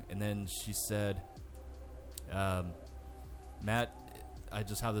door, and then she said, Matt, I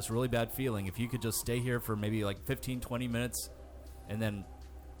just have this really bad feeling. If you could just stay here for maybe like 15, 20 minutes and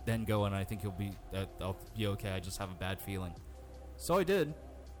then go, and I think I'll be okay. I just have a bad feeling. So I did.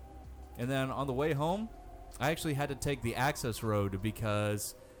 And then on the way home, I actually had to take the access road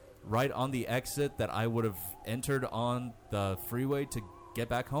because right on the exit that I would have entered on the freeway to get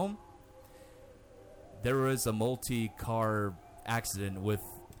back home, there was a multi-car accident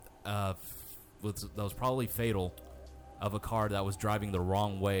that was probably fatal, of a car that was driving the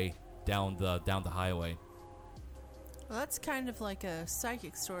wrong way down the highway. Well, that's kind of like a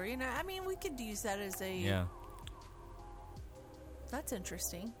psychic story, and I mean, we could use that as a... Yeah. That's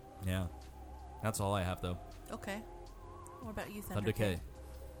interesting. Yeah. That's all I have, though. Okay. What about you, Thunder K?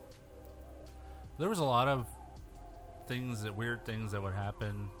 There was a lot of weird things that would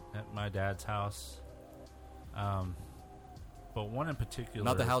happen at my dad's house. But one in particular...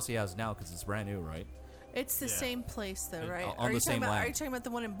 Not the house he has now, because it's brand new, right? It's the same place, though, right? On the same land. Are you talking about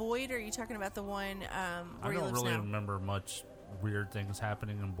the one in Boyd, or are you talking about the one where I he don't lives really now? remember much weird things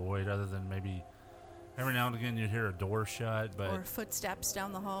happening in Boyd, other than maybe every now and again you'd hear a door shut, or footsteps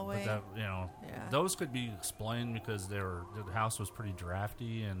down the hallway. But that, those could be explained because the house was pretty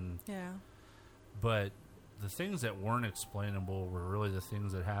drafty, and but the things that weren't explainable were really the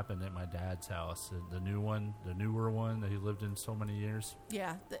things that happened at my dad's house, the newer one that he lived in so many years.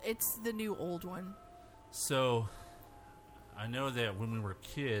 Yeah, it's the new old one. So, I know that when we were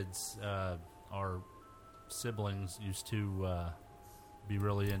kids, our siblings used to be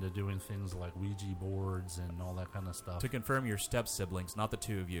really into doing things like Ouija boards and all that kind of stuff. To confirm, your step-siblings, not the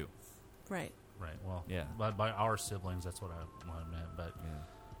two of you. Right. Right, well, yeah. By our siblings, that's what I meant. But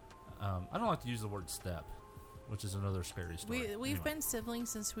I don't like to use the word step, which is another scary story. We've been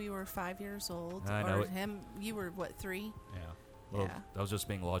siblings since we were 5 years old. I know you were, what, 3? Yeah. Well, that was just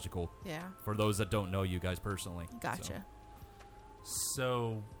being logical. Yeah. For those that don't know you guys personally. Gotcha.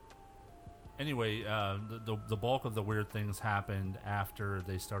 So anyway, the bulk of the weird things happened after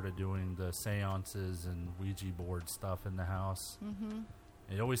they started doing the seances and Ouija board stuff in the house. Mm-hmm.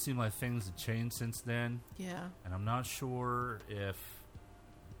 It always seemed like things had changed since then. Yeah. And I'm not sure if...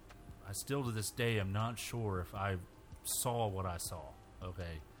 I still to this day am not sure if I saw what I saw.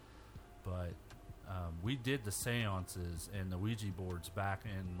 Okay. But... we did the seances and the Ouija boards back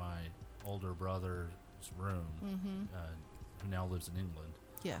in my older brother's room, who now lives in England.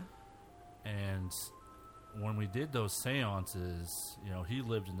 Yeah. And when we did those seances, he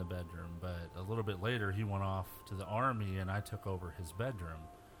lived in the bedroom, but a little bit later he went off to the army and I took over his bedroom.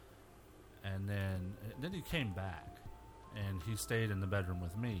 And then he came back and he stayed in the bedroom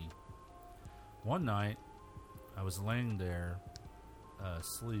with me. One night I was laying there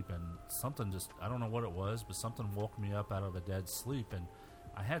sleep, and something I don't know what it was, but something woke me up out of a dead sleep, and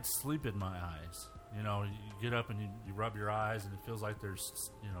I had sleep in my eyes. You get up and you rub your eyes and it feels like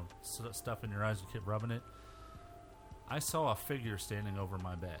there's stuff in your eyes, you keep rubbing it. I saw a figure standing over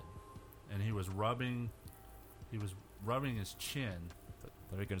my bed, and he was rubbing his chin. I thought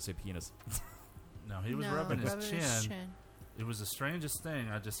you were going to say penis. No, he was rubbing his chin. It was the strangest thing.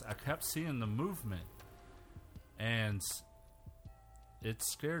 I kept seeing the movement, and it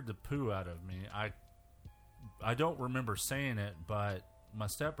scared the poo out of me. I don't remember saying it, but my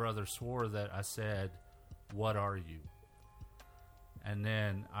stepbrother swore that I said, "What are you?" And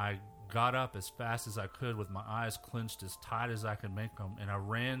then I got up as fast as I could with my eyes clenched as tight as I could make them, and I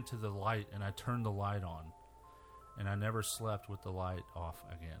ran to the light and I turned the light on. And I never slept with the light off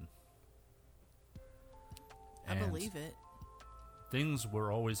again. I believe it. Things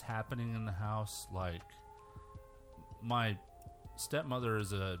were always happening in the house, like my stepmother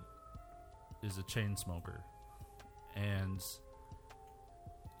is a chain smoker, and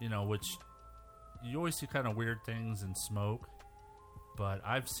which you always see kind of weird things in smoke, but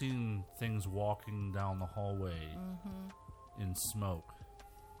I've seen things walking down the hallway in smoke,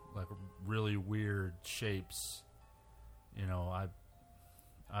 like really weird shapes.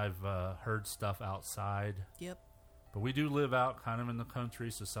 I've heard stuff outside. Yep. But we do live out kind of in the country,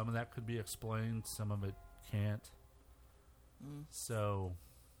 so some of that could be explained, some of it can't. So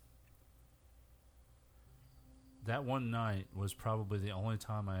that one night was probably the only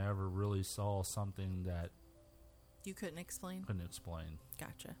time I ever really saw something that you couldn't explain.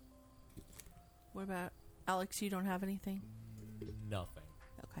 Gotcha. What about Alex? You don't have anything? Nothing.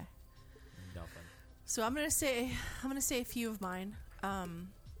 Okay. Nothing. So I'm gonna say a few of mine.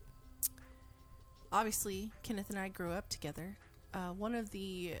 Obviously, Kenneth and I grew up together. One of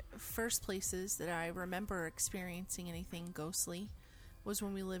the first places that I remember experiencing anything ghostly was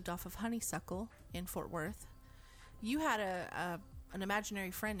when we lived off of Honeysuckle in Fort Worth. You had an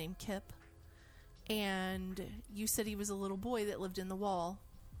imaginary friend named Kip, and you said he was a little boy that lived in the wall.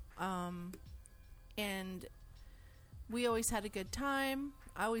 And we always had a good time.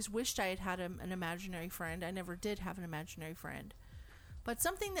 I always wished I had had an imaginary friend. I never did have an imaginary friend. But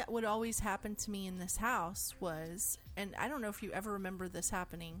something that would always happen to me in this house was, and I don't know if you ever remember this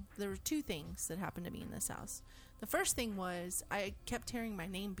happening, there were two things that happened to me in this house. The first thing was I kept hearing my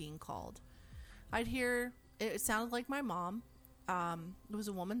name being called. I'd hear, it sounded like my mom. It was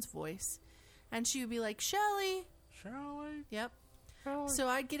a woman's voice. And she would be like, Shelly. Shelly. Yep. Shelly. So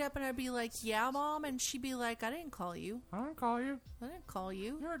I'd get up and I'd be like, yeah, Mom. And she'd be like, I didn't call you. I didn't call you. I didn't call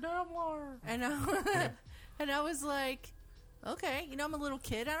you. You're a damn liar. And and I was like, okay, I'm a little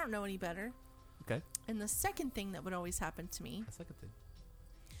kid. I don't know any better. Okay. And the second thing that would always happen to me second thing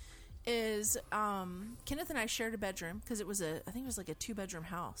is Kenneth and I shared a bedroom because I think it was like a 2-bedroom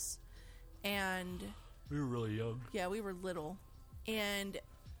house. And we were really young. Yeah, we were little. And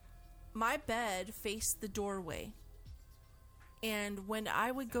my bed faced the doorway. And when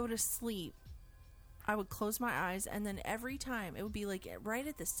I would go to sleep, I would close my eyes, and then every time, it would be like right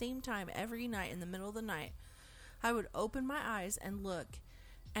at the same time every night in the middle of the night, I would open my eyes and look,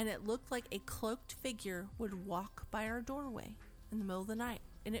 and it looked like a cloaked figure would walk by our doorway in the middle of the night.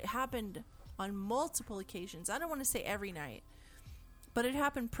 And it happened on multiple occasions. I don't want to say every night, but it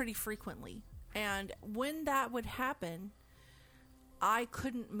happened pretty frequently. And when that would happen, I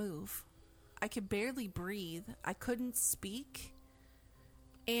couldn't move. I could barely breathe. I couldn't speak.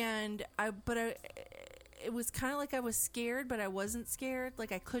 And it was kind of like I was scared, but I wasn't scared.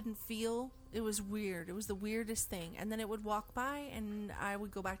 Like I couldn't feel. It was weird. It was the weirdest thing. And then it would walk by and I would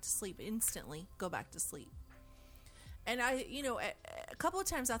go back to sleep, instantly go back to sleep. And a couple of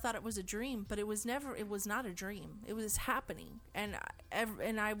times I thought it was a dream, but it was not a dream. It was happening. And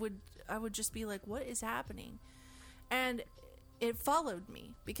I would just be like, what is happening? And it followed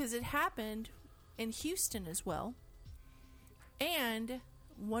me because it happened in Houston as well. And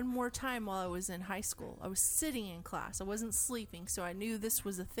one more time while I was in high school, I was sitting in class. I wasn't sleeping, so I knew this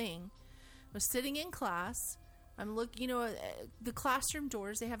was a thing. I was sitting in class. I'm looking, the classroom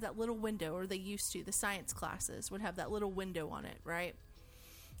doors, they have that little window, or they used to. The science classes would have that little window on it, right?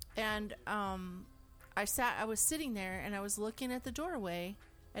 And I was sitting there and I was looking at the doorway,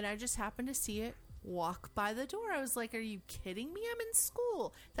 and I just happened to see it walk by the door. I was like, are you kidding me? I'm in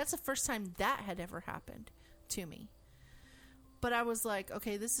school. That's the first time that had ever happened to me. But I was like,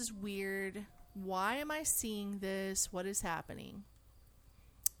 okay, this is weird. Why am I seeing this? What is happening?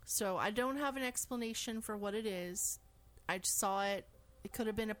 So I don't have an explanation for what it is. I just saw it. It could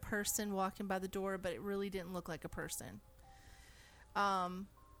have been a person walking by the door, but it really didn't look like a person.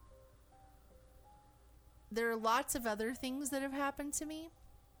 There are lots of other things that have happened to me.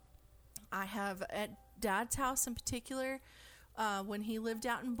 I have, at Dad's house in particular, when he lived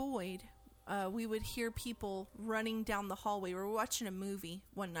out in Boyd, we would hear people running down the hallway. We were watching a movie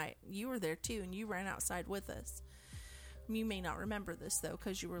one night. You were there too, and you ran outside with us. You may not remember this, though,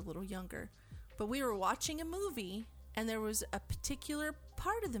 because you were a little younger. But we were watching a movie, and there was a particular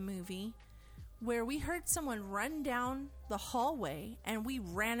part of the movie where we heard someone run down the hallway, and we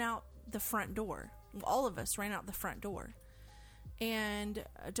ran out the front door. All of us ran out the front door. And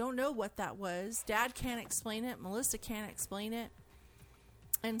I don't know what that was. Dad can't explain it. Melissa can't explain it.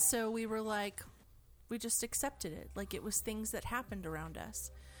 And so we were like, we just accepted it. Like it was things that happened around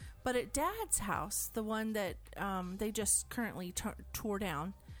us. But at Dad's house, the one that they just currently tore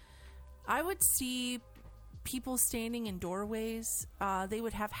down, I would see people standing in doorways. They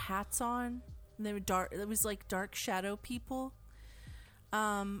would have hats on. They would it was like dark shadow people.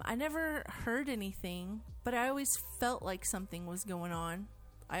 I never heard anything, but I always felt like something was going on.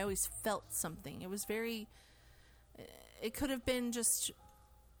 I always felt something. It was it could have been just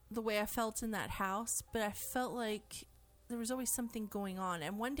the way I felt in that house, but I felt like there was always something going on.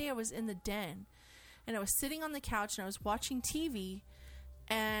 And one day I was in the den, and I was sitting on the couch, and I was watching TV,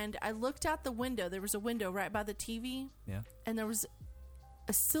 and I looked out the window. There was a window right by the TV. Yeah. And there was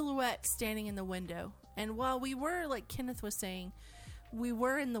a silhouette standing in the window. And while we were, like Kenneth was saying, we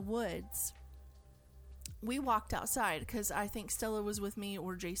were in the woods, we walked outside, because I think Stella was with me,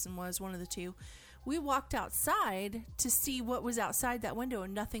 or Jason was, one of the two. We walked outside to see what was outside that window,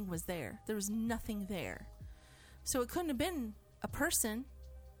 and nothing was there. There was nothing there. So it couldn't have been a person,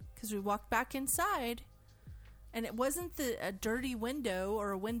 because we walked back inside, And it wasn't a dirty window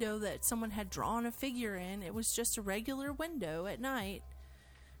or a window that someone had drawn a figure in. It was just a regular window at night.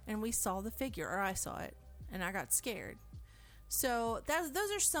 And we saw the figure, or I saw it, and I got scared. So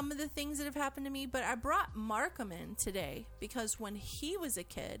those are some of the things that have happened to me. But I brought Markham in today because when he was a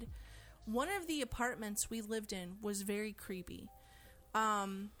kid, one of the apartments we lived in was very creepy.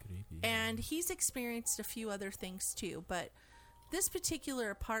 And he's experienced a few other things too. But this particular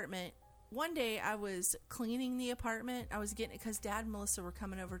apartment, one day I was cleaning the apartment. I was getting it because Dad and Melissa were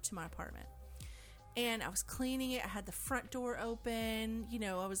coming over to my apartment. And I was cleaning it. I had the front door open. You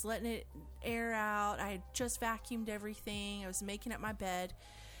know, I was letting it air out. I had just vacuumed everything. I was making up my bed.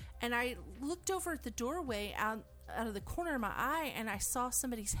 And I looked over at the doorway out of the corner of my eye, and I saw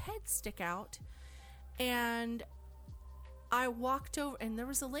somebody's head stick out. And I walked over, and there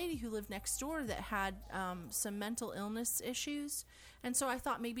was a lady who lived next door that had some mental illness issues. And so I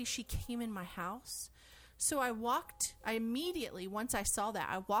thought maybe she came in my house. So I immediately, once I saw that,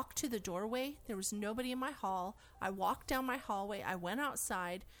 I walked to the doorway. There was nobody in my hall. I walked down my hallway. I went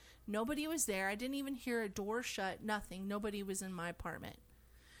outside. Nobody was there. I didn't even hear a door shut, nothing. Nobody was in my apartment.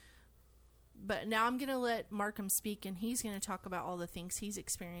 But now I'm going to let Markham speak, and he's going to talk about all the things he's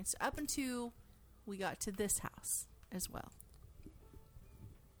experienced up until we got to this house as well.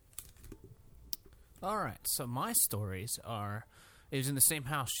 All right, so my stories are... It was in the same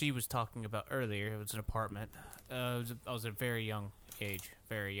house she was talking about earlier. It was an apartment. I was a very young age.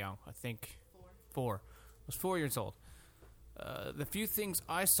 Very young. I think 4. I was 4 years old. The few things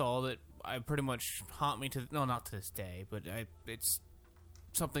I saw that I pretty much haunt me to... No, not to this day, but it's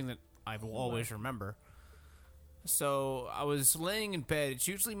something that I will always remember. So I was laying in bed. It's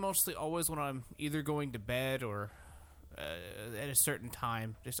usually mostly always when I'm either going to bed or at a certain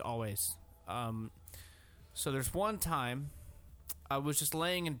time. Just always. So there's one time... I was just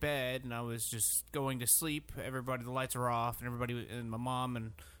laying in bed, and I was just going to sleep. The lights were off, and my mom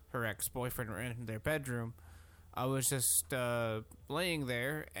and her ex-boyfriend were in their bedroom. I was just laying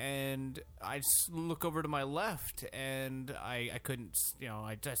there, and I just look over to my left, and I couldn't,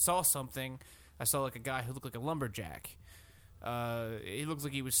 I saw something. I saw like a guy who looked like a lumberjack. He looked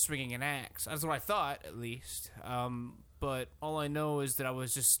like he was swinging an axe. That's what I thought, at least. But all I know is that I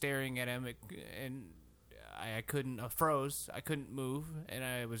was just staring at him, and I couldn't. I froze. I couldn't move, and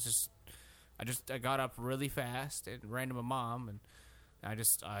I got up really fast and ran to my mom, and I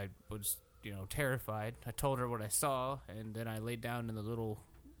was terrified. I told her what I saw, and then I laid down in the little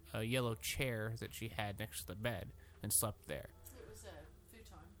yellow chair that she had next to the bed and slept there. It was a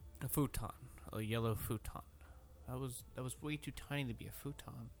futon. A futon, a yellow futon. That was way too tiny to be a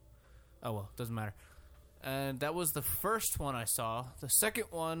futon. Oh well, doesn't matter. And that was the first one I saw. The second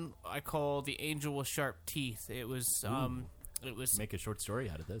one I call The Angel with Sharp Teeth. It was make a short story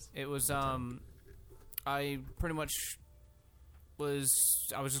out of this. It was I pretty much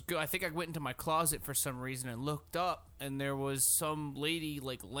I think I went into my closet for some reason and looked up, and there was some lady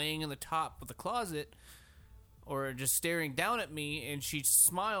like laying in the top of the closet or just staring down at me, and she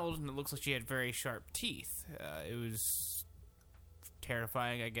smiled, and it looks like she had very sharp teeth. It was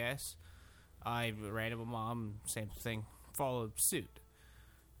terrifying, I guess. I ran to my mom, same thing, followed suit.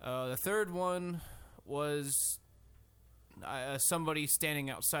 The third one was somebody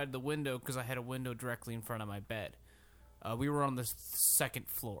standing outside the window because I had a window directly in front of my bed. We were on the second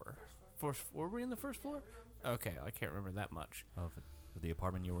floor. Were we in the first floor? Okay, I can't remember that much. Of the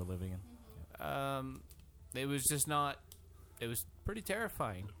apartment you were living in? It was just not... It was pretty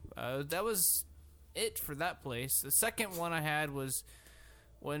terrifying. That was it for that place. The second one I had was...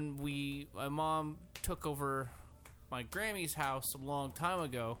 when my mom took over my Grammy's house a long time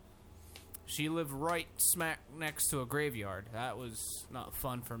ago. She lived right smack next to a graveyard. That was not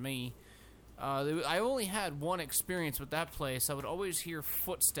fun for me. I only had one experience with that place. I would always hear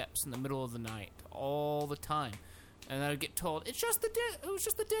footsteps in the middle of the night, all the time. And I would get told, it was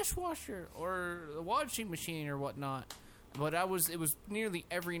just the dishwasher or the washing machine or whatnot. But it was nearly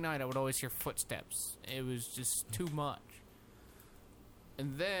every night I would always hear footsteps. It was just too much.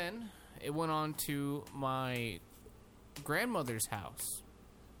 And then it went on to my grandmother's house.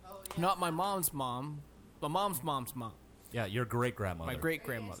 Oh, yeah. Not my mom's mom. My mom's mom's mom. Yeah, your great-grandmother. My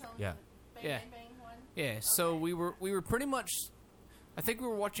great-grandmother. Yeah. Yeah. Yeah, so we were pretty much... I think we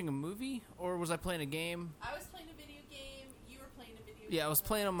were watching a movie, or was I playing a game? I was playing a video game. You were playing a video game. Yeah, I was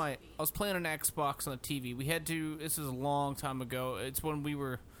playing on an Xbox on the TV. We had to... This was a long time ago. It's when we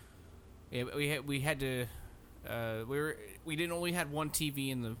were... Yeah, we had to... We only had one TV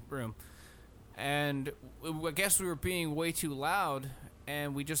in the room, and I guess we were being way too loud,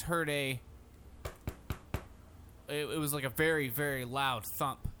 and we just heard it was like a very, very loud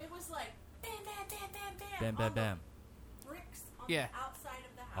thump. It was like bam, bam, bam, bam, bam. Bam, bam, bam. bricks on Yeah. the outside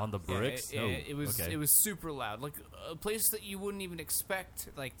of the house. On the bricks? Yeah, it was okay. it was super loud, like a place that you wouldn't even expect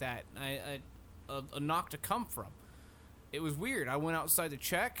like that. A knock to come from. It was weird. I went outside to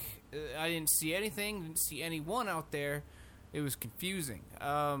check. I didn't see anything. Didn't see anyone out there. It was confusing.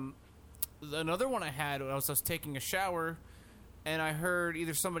 Another one I had was I was taking a shower, and I heard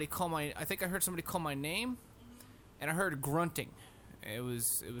either somebody call my. I think I heard somebody call my name, and I heard grunting. It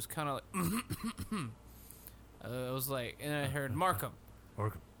was kind of like. I was like, and I heard Markham.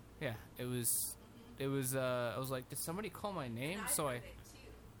 Markham. Yeah, it was. I was like, did somebody call my name? And I So heard I. it too.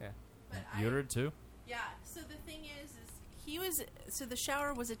 Yeah. You heard it too? Yeah. So the thing is he was. So the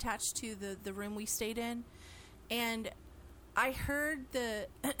shower was attached to the room we stayed in, and I heard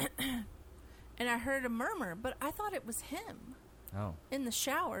and I heard a murmur, but I thought it was him. Oh. In the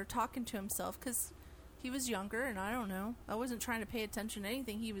shower talking to himself because he was younger, and I don't know. I wasn't trying to pay attention to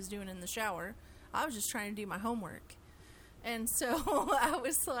anything he was doing in the shower. I was just trying to do my homework, and so I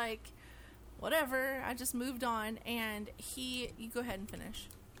was like, whatever. I just moved on, and you go ahead and finish.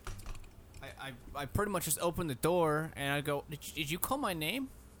 I pretty much just opened the door and I go, did you call my name?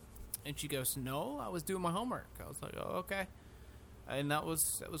 And she goes, no, I was doing my homework. I was like, oh, okay. And that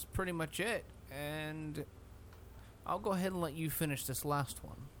was pretty much it. And I'll go ahead and let you finish this last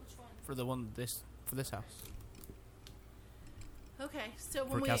one. Which one? For this house. Okay, so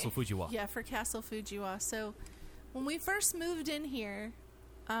For Castle Fujiwa. Yeah, for Castle Fujiwa. So when we first moved in here,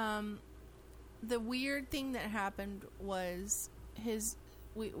 the weird thing that happened was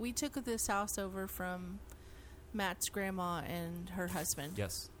we took this house over from Matt's grandma and her husband.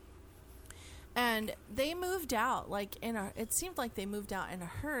 Yes. And they moved out it seemed like they moved out in a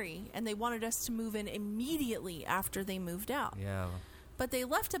hurry, and they wanted us to move in immediately after they moved out. Yeah. But they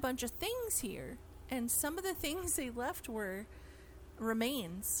left a bunch of things here, and some of the things they left were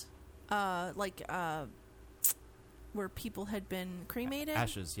remains, where people had been cremated.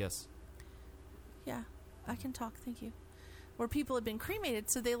 Ashes, yes. Yeah, I can talk, thank you. Where people had been cremated,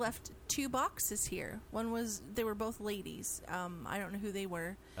 so they left 2 boxes here. They were both ladies. I don't know who they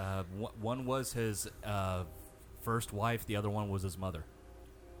were. One was his first wife. The other one was his mother.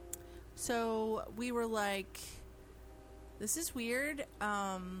 So we were like, this is weird.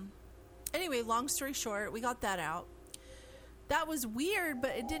 Anyway, long story short, we got that out. That was weird,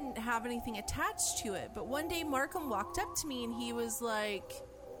 but it didn't have anything attached to it. But one day Markham walked up to me and he was like,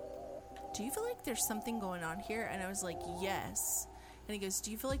 do you feel like there's something going on here? And I was like, yes. And he goes,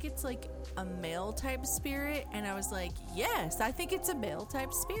 do you feel like it's like a male type spirit? And I was like, yes, I think it's a male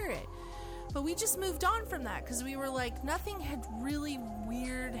type spirit. But we just moved on from that because we were like, nothing had really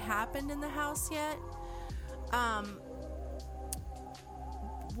weird happened in the house yet.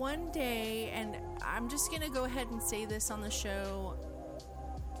 One day, and I'm just going to go ahead and say this on the show.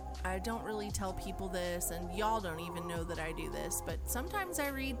 I don't really tell people this, and y'all don't even know that I do this, but sometimes I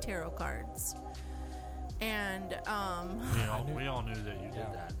read tarot cards. And we all knew that you did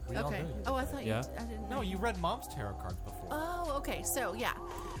that. Okay. Oh, I thought I didn't know. No, you read Mom's tarot cards before. Oh, okay. So yeah.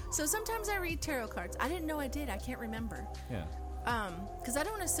 So sometimes I read tarot cards. I didn't know I did. I can't remember. Yeah. Because I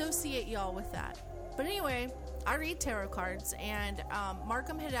don't associate y'all with that. But anyway, I read tarot cards, and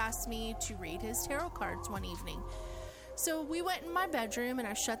Markham had asked me to read his tarot cards one evening. So we went in my bedroom, and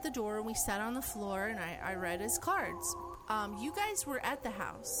I shut the door, and we sat on the floor, and I read his cards. You guys were at the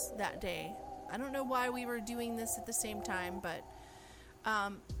house that day. I don't know why we were doing this at the same time, but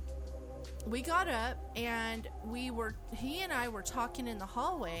we got up, and he and I were talking in the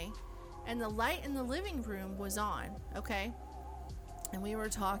hallway, and the light in the living room was on, okay? And we were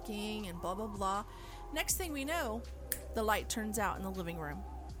talking and blah, blah, blah. Next thing we know, the light turns out in the living room.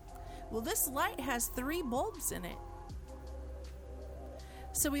 Well, this light has 3 bulbs in it.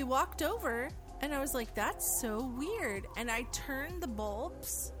 So we walked over, and I was like, that's so weird. And I turned the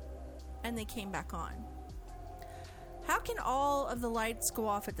bulbs, and they came back on. How can all of the lights go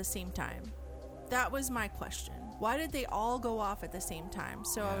off at the same time? That was my question. Why did they all go off at the same time?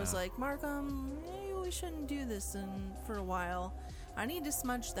 So I was like, Markham, maybe we shouldn't do this for a while. I need to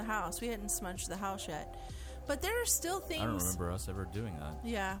smudge the house. We hadn't smudged the house yet. But there are still things... I don't remember us ever doing that.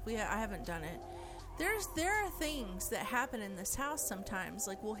 Yeah, I haven't done it. There are things that happen in this house sometimes.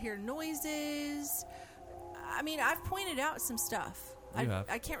 Like, we'll hear noises. I mean, I've pointed out some stuff.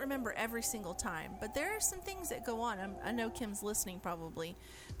 I can't remember every single time. But there are some things that go on. I know Kim's listening probably.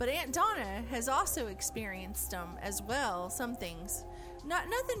 But Aunt Donna has also experienced them as well, some things.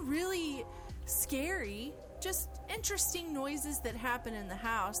 Nothing really scary. Just interesting noises that happen in the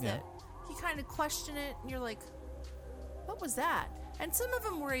house that you kind of question it. And you're like, what was that? And some of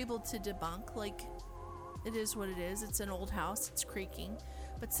them we're able to debunk. Like, it is what it is. It's an old house. It's creaking.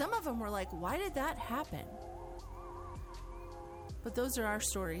 But some of them were like, why did that happen? But those are our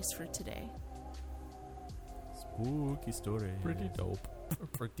stories for today. Spooky story. Pretty dope.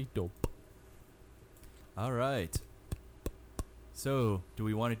 Pretty dope. All right. So, do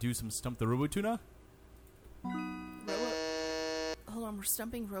we want to do some Stump the Robotuna? Hold on, we're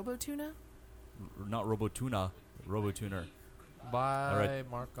stumping Robotuna? Not Robotuna, Robotuner. Bye, All right.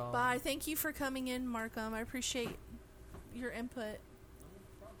 Markham. Bye. Thank you for coming in, Markham. I appreciate your input.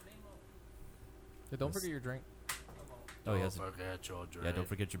 Yeah, don't forget your drink. Oh, yes. Don't forget your drink. Yeah, don't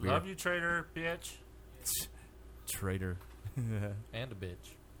forget your beer. Love you, traitor, bitch. Traitor. And a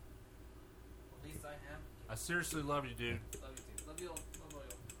bitch. At least I am. I seriously love you, dude. Love you too. Love you all.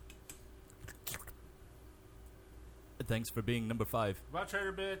 Thanks for being number 5. Goodbye,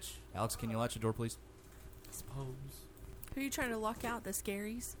 traitor, bitch. Alex, can you latch the door, please? Suppose. Who are you trying to lock out? The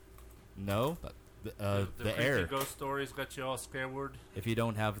scaries? No. The The air. creepy ghost stories got you all scared. If you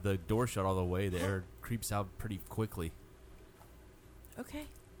don't have the door shut all the way, the air creeps out pretty quickly. Okay.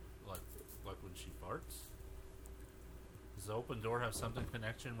 Like when she farts? Does the open door have something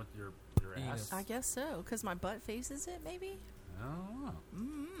connection with your ass? I guess so, because my butt faces it, maybe? I don't know.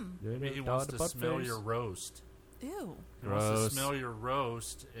 Mm. Maybe he wants to smell your roast. Ew. He wants to smell your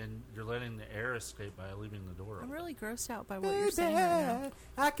roast, and you're letting the air escape by leaving the door open. I'm really grossed out by what you're saying right now.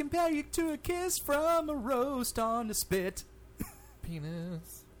 I compare you to a kiss from a roast on the spit.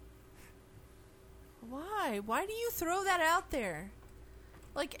 Penis. Why? Why do you throw that out there?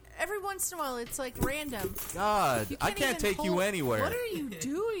 Like, every once in a while, it's like random. God, You I can't even take you hold- anywhere. What are you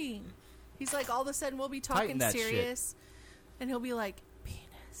doing? He's like, all of a sudden, we'll be talking Tighten that shit. serious, and he'll be like,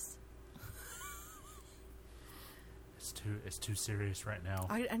 penis. It's too serious right now.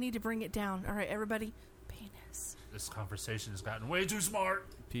 I need to bring it down. All right, everybody, penis. This conversation has gotten way too smart.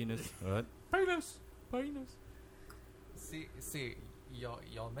 Penis. What? Penis. See,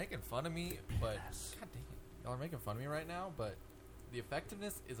 y'all making fun of me, but God dang it, y'all are making fun of me right now. But the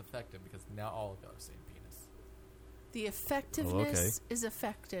effectiveness is effective because now all of y'all are saying penis. The effectiveness is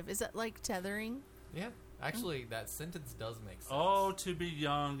effective. Is that like tethering? Yeah, actually, that sentence does make sense. Oh, to be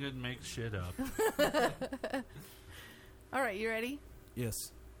young and make shit up. All right, you ready?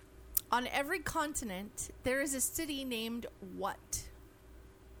 Yes. On every continent, there is a city named what?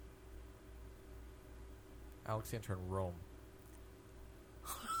 Alex Intern, Rome.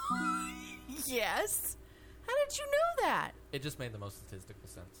 Yes. How did you know that? It just made the most statistical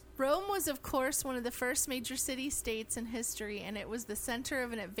sense. Rome was, of course, one of the first major city-states in history, and it was the center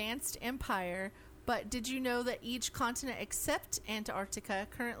of an advanced empire. But did you know that each continent except Antarctica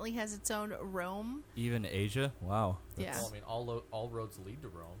currently has its own Rome? Even Asia? Wow. Yeah. Well, I mean, all roads lead to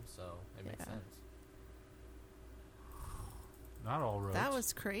Rome, so it makes sense. Not all roads. That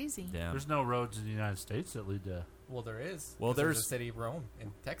was crazy. Damn. There's no roads in the United States that lead to. Well, there is. Well, 'cause there's a city Rome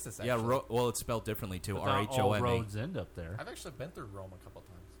in Texas. Actually. Yeah, well, it's spelled differently too. But not RHOME. all roads end up there. I've actually been through Rome a couple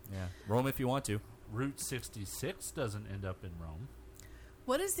times. Yeah, Rome if you want to. Route 66 doesn't end up in Rome.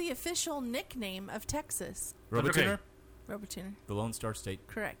 What is the official nickname of Texas? Robotuner? Robotuner. The Lone Star State.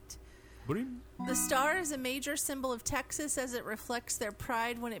 Correct. Boom. The star is a major symbol of Texas as it reflects their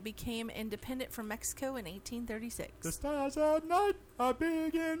pride when it became independent from Mexico in 1836. The stars at night are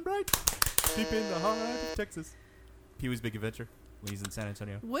big and bright, deep in the heart of Texas. Pee-wee's Big Adventure when he's in San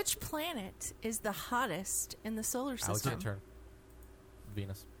Antonio. Which planet is the hottest in the solar Alex system? Intern,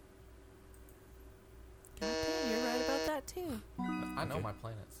 Venus. God damn, you're right about that too. I know my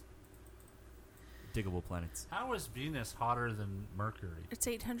planets. Diggable planets. How is Venus hotter than Mercury? It's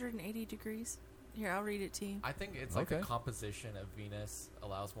 880 degrees. Here, I'll read it to you. I think it's like the composition of Venus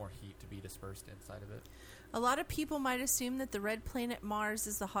allows more heat to be dispersed inside of it. A lot of people might assume that the red planet Mars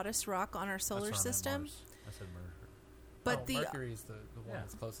is the hottest rock on our solar system. I said Mercury. But Mercury is the one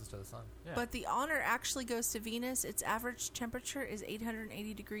that's closest to the sun. Yeah. But the honor actually goes to Venus. Its average temperature is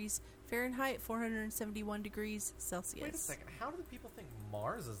 880 degrees Fahrenheit, 471 degrees Celsius. Wait a second. How do people think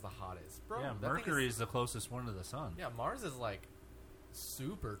Mars is the hottest? Bro, Yeah, that thing Mercury is the closest one to the sun. Yeah, Mars is like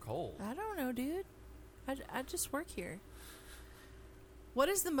super cold. I don't know, dude. I just work here. What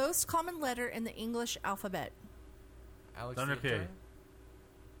is the most common letter in the English alphabet? Alex Thunder K. Intern?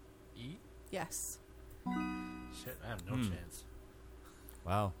 E? Yes. Shit, I have no chance.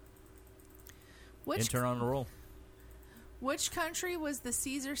 Wow. Which Intern on a roll. Which country was the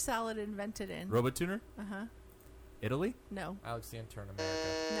Caesar salad invented in? Robotuner? Uh-huh. Italy? No. Alex the Intern, America.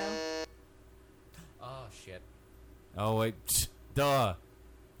 No. Oh, shit. Oh, wait. Duh.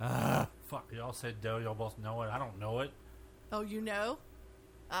 Ah. Fuck, y'all said dough. Y'all both know it. I don't know it. Oh, you know?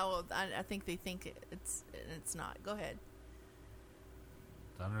 Oh, well, I think they think it's not. Go ahead.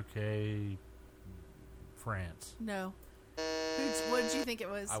 Thunder K. France. No. What did you think it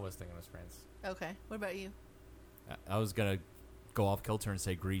was? I was thinking it was France. Okay. What about you? I was gonna go off kilter and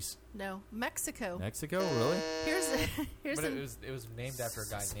say Greece. No, Mexico. Mexico, really? Here's But an, it was named after a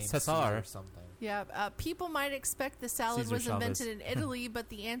guy named Cesar. Caesar or something. yeah. People might expect the salad Cesar was Chavez. invented in Italy, but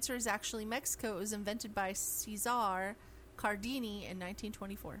the answer is actually Mexico. It was invented by Cesar Cardini in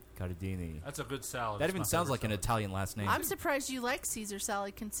 1924. Cardini. That's a good salad. That It's even my sounds favorite like an salad. Italian last name. I'm surprised you like Caesar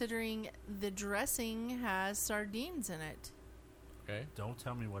salad, considering the dressing has sardines in it. Okay. Don't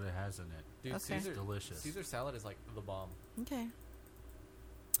tell me what it has in it. Dude, Okay. Caesar, delicious. Caesar salad is like the bomb. Okay.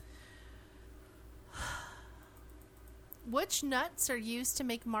 Which nuts are used to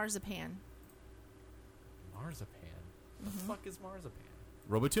make marzipan? Marzipan? The fuck is marzipan?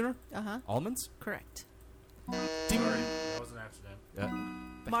 Robotuner? Uh-huh. Almonds? Correct. Sorry, that was an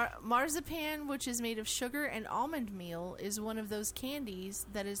accident. Marzipan, which is made of sugar and almond meal, is one of those candies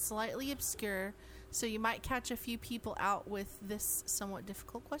that is slightly obscure, so you might catch a few people out with this somewhat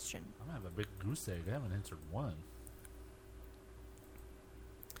difficult question. I'm gonna have a big goose egg. I haven't answered one.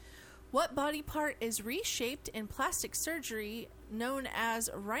 What body part is reshaped in plastic surgery known as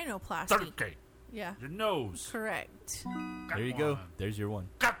rhinoplasty? Turkey. Yeah. Your nose. Correct. There you go. There's your one.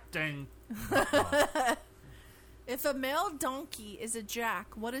 God dang. If a male donkey is a jack,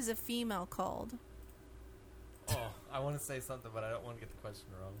 what is a female called? Oh, I want to say something, but I don't want to get the question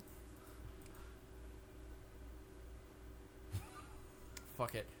wrong.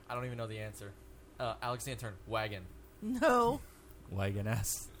 Fuck it. I don't even know the answer. Alex Intern, wagon. No. Wagon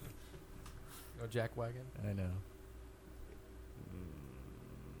ass. No jack wagon? I know.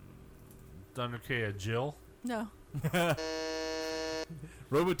 Thunder a Jill. No.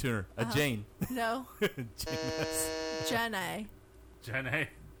 Robotuner, a Jane. No. Jenny. Jenny.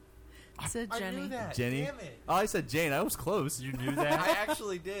 It's a Jenny. I knew that. Jenny. Damn it. Oh, I said Jane. I was close. You knew that? I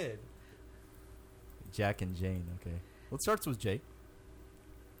actually did. Jack and Jane. Okay. Well, it starts with J.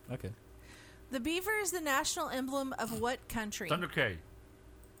 Okay. The beaver is the national emblem of what country? Thunder K.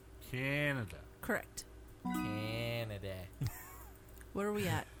 Canada. Correct. Canada. What are we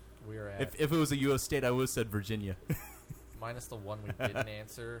at? We're at If it was a U.S. state, I would have said Virginia. minus the one we didn't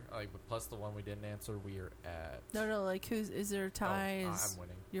answer, plus the one we didn't answer. We are at No, like is there a tie? Oh, Is- I'm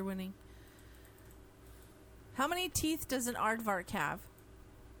winning. You're winning. How many teeth does an aardvark have?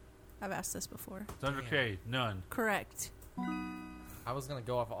 I've asked this before. Thunder K. None. Correct. I was gonna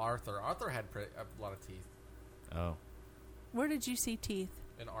go off of Arthur. Arthur had a lot of teeth. Oh. Where did you see teeth?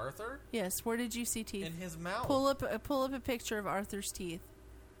 In Arthur? Yes. Where did you see teeth? In his mouth. Pull up a picture of Arthur's teeth.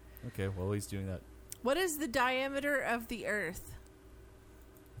 Okay, well, he's doing that. What is the diameter of the Earth?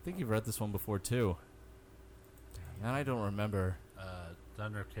 I think you've read this one before, too. And I don't remember.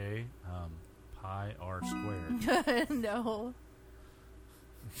 Thunder K. Pi R squared. No.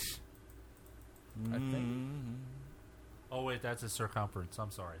 I think. Oh, wait, that's a circumference.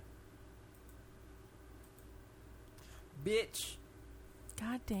 I'm sorry. Bitch.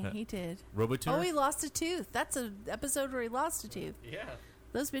 God dang, he did. Robotuner? Oh, he lost a tooth. That's an episode where he lost a tooth. Yeah.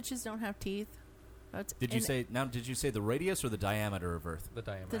 Those bitches don't have teeth. Did you say the radius or the diameter of Earth? The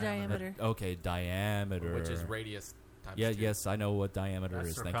diameter. The diameter. Okay, diameter. Which is radius times 2. Yes, I know what diameter That's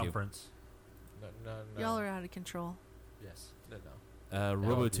is. circumference. No. Y'all are out of control. Yes. No.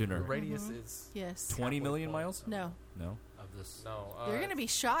 Robotuner. The radius is Yes. 20 million miles? No. No. Of this. No. You're going to be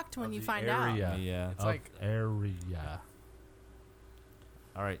shocked when of you the find area. out. Yeah. It's Of like area.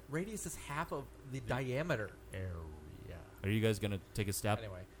 All right. radius is half of the diameter. Area. Are you guys going to take a stab?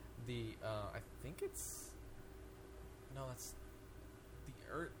 Anyway, I think it's that's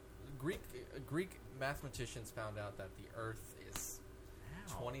the Earth. Greek mathematicians found out that the Earth is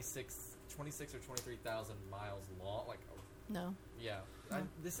 26 or 23,000 miles long. No. Yeah.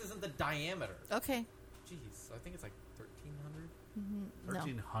 This isn't the diameter. Okay. Jeez, I think it's like 1,300. No.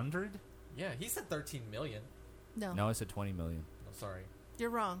 1,300? Yeah, he said 13 million. No. No, I said 20 million. I'm sorry. You're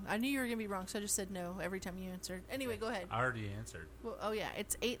wrong. I knew you were going to be wrong, so I just said no every time you answered. Anyway, go ahead. I already answered. Well, oh, yeah.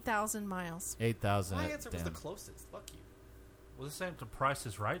 It's 8,000 miles. 8,000. My answer was the Damn. closest. Fuck you. Well, this ain't the Price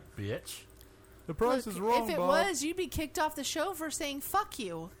is Right, bitch. The price Look, is wrong, if it Bob. was, you'd be kicked off the show for saying fuck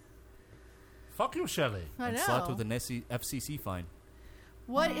you. Fuck you, Shelley. I And know. slapped with an FCC fine.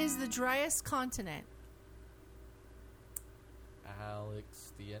 What is the driest continent?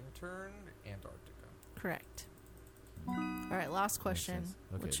 Alex the Intern, Antarctica. Correct. All right, last question, sense.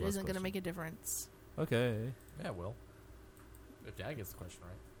 Okay, which last isn't going to question. make a difference. Okay. Yeah, it will. If Dad gets the question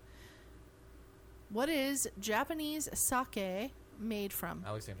right. What is Japanese sake made from?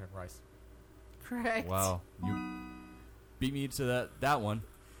 Alex the Intern, rice. Correct. Wow. You beat me to that one.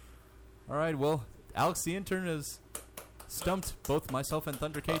 All right, well, Alex the Intern has stumped both myself and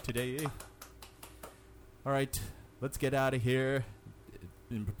Thunder K today. All right. let's get out of here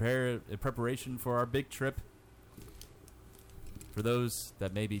in preparation for our big trip. For those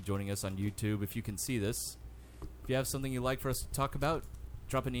that may be joining us on YouTube, if you can see this, if you have something you'd like for us to talk about,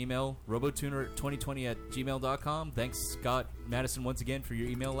 drop an email, robotuner2020@gmail.com. Thanks, Scott Madison, once again for your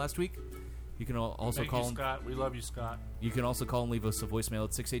email last week. You can also Thank you, Scott. We love you, Scott. You can also call and leave us a voicemail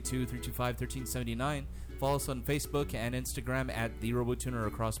at 682-325-1379. Follow us on Facebook and Instagram at The RoboTuner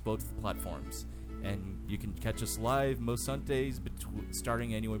across both platforms. And you can catch us live most Sundays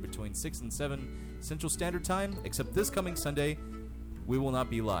starting anywhere between 6 and 7 Central Standard Time, except this coming Sunday, we will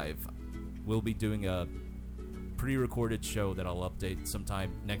not be live. We'll be doing a pre-recorded show that I'll update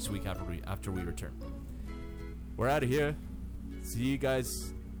sometime next week after we return. We're out of here. See you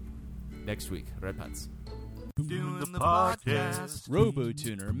guys next week. Red Pants. Doing the podcast.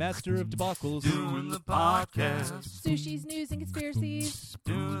 RoboTuner, master of debacles. Doing the podcast. Sushi's news and conspiracies.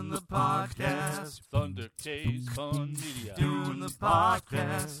 Doing the podcast. Thunder K's Fun Media. Doing the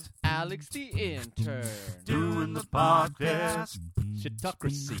podcast. Alex the intern. Doing the podcast.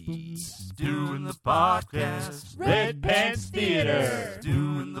 Shitocracy. Doing the podcast. Red Pants Theater.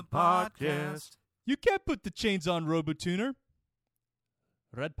 Doing the podcast. You can't put the chains on, RoboTuner.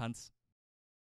 Red Pants.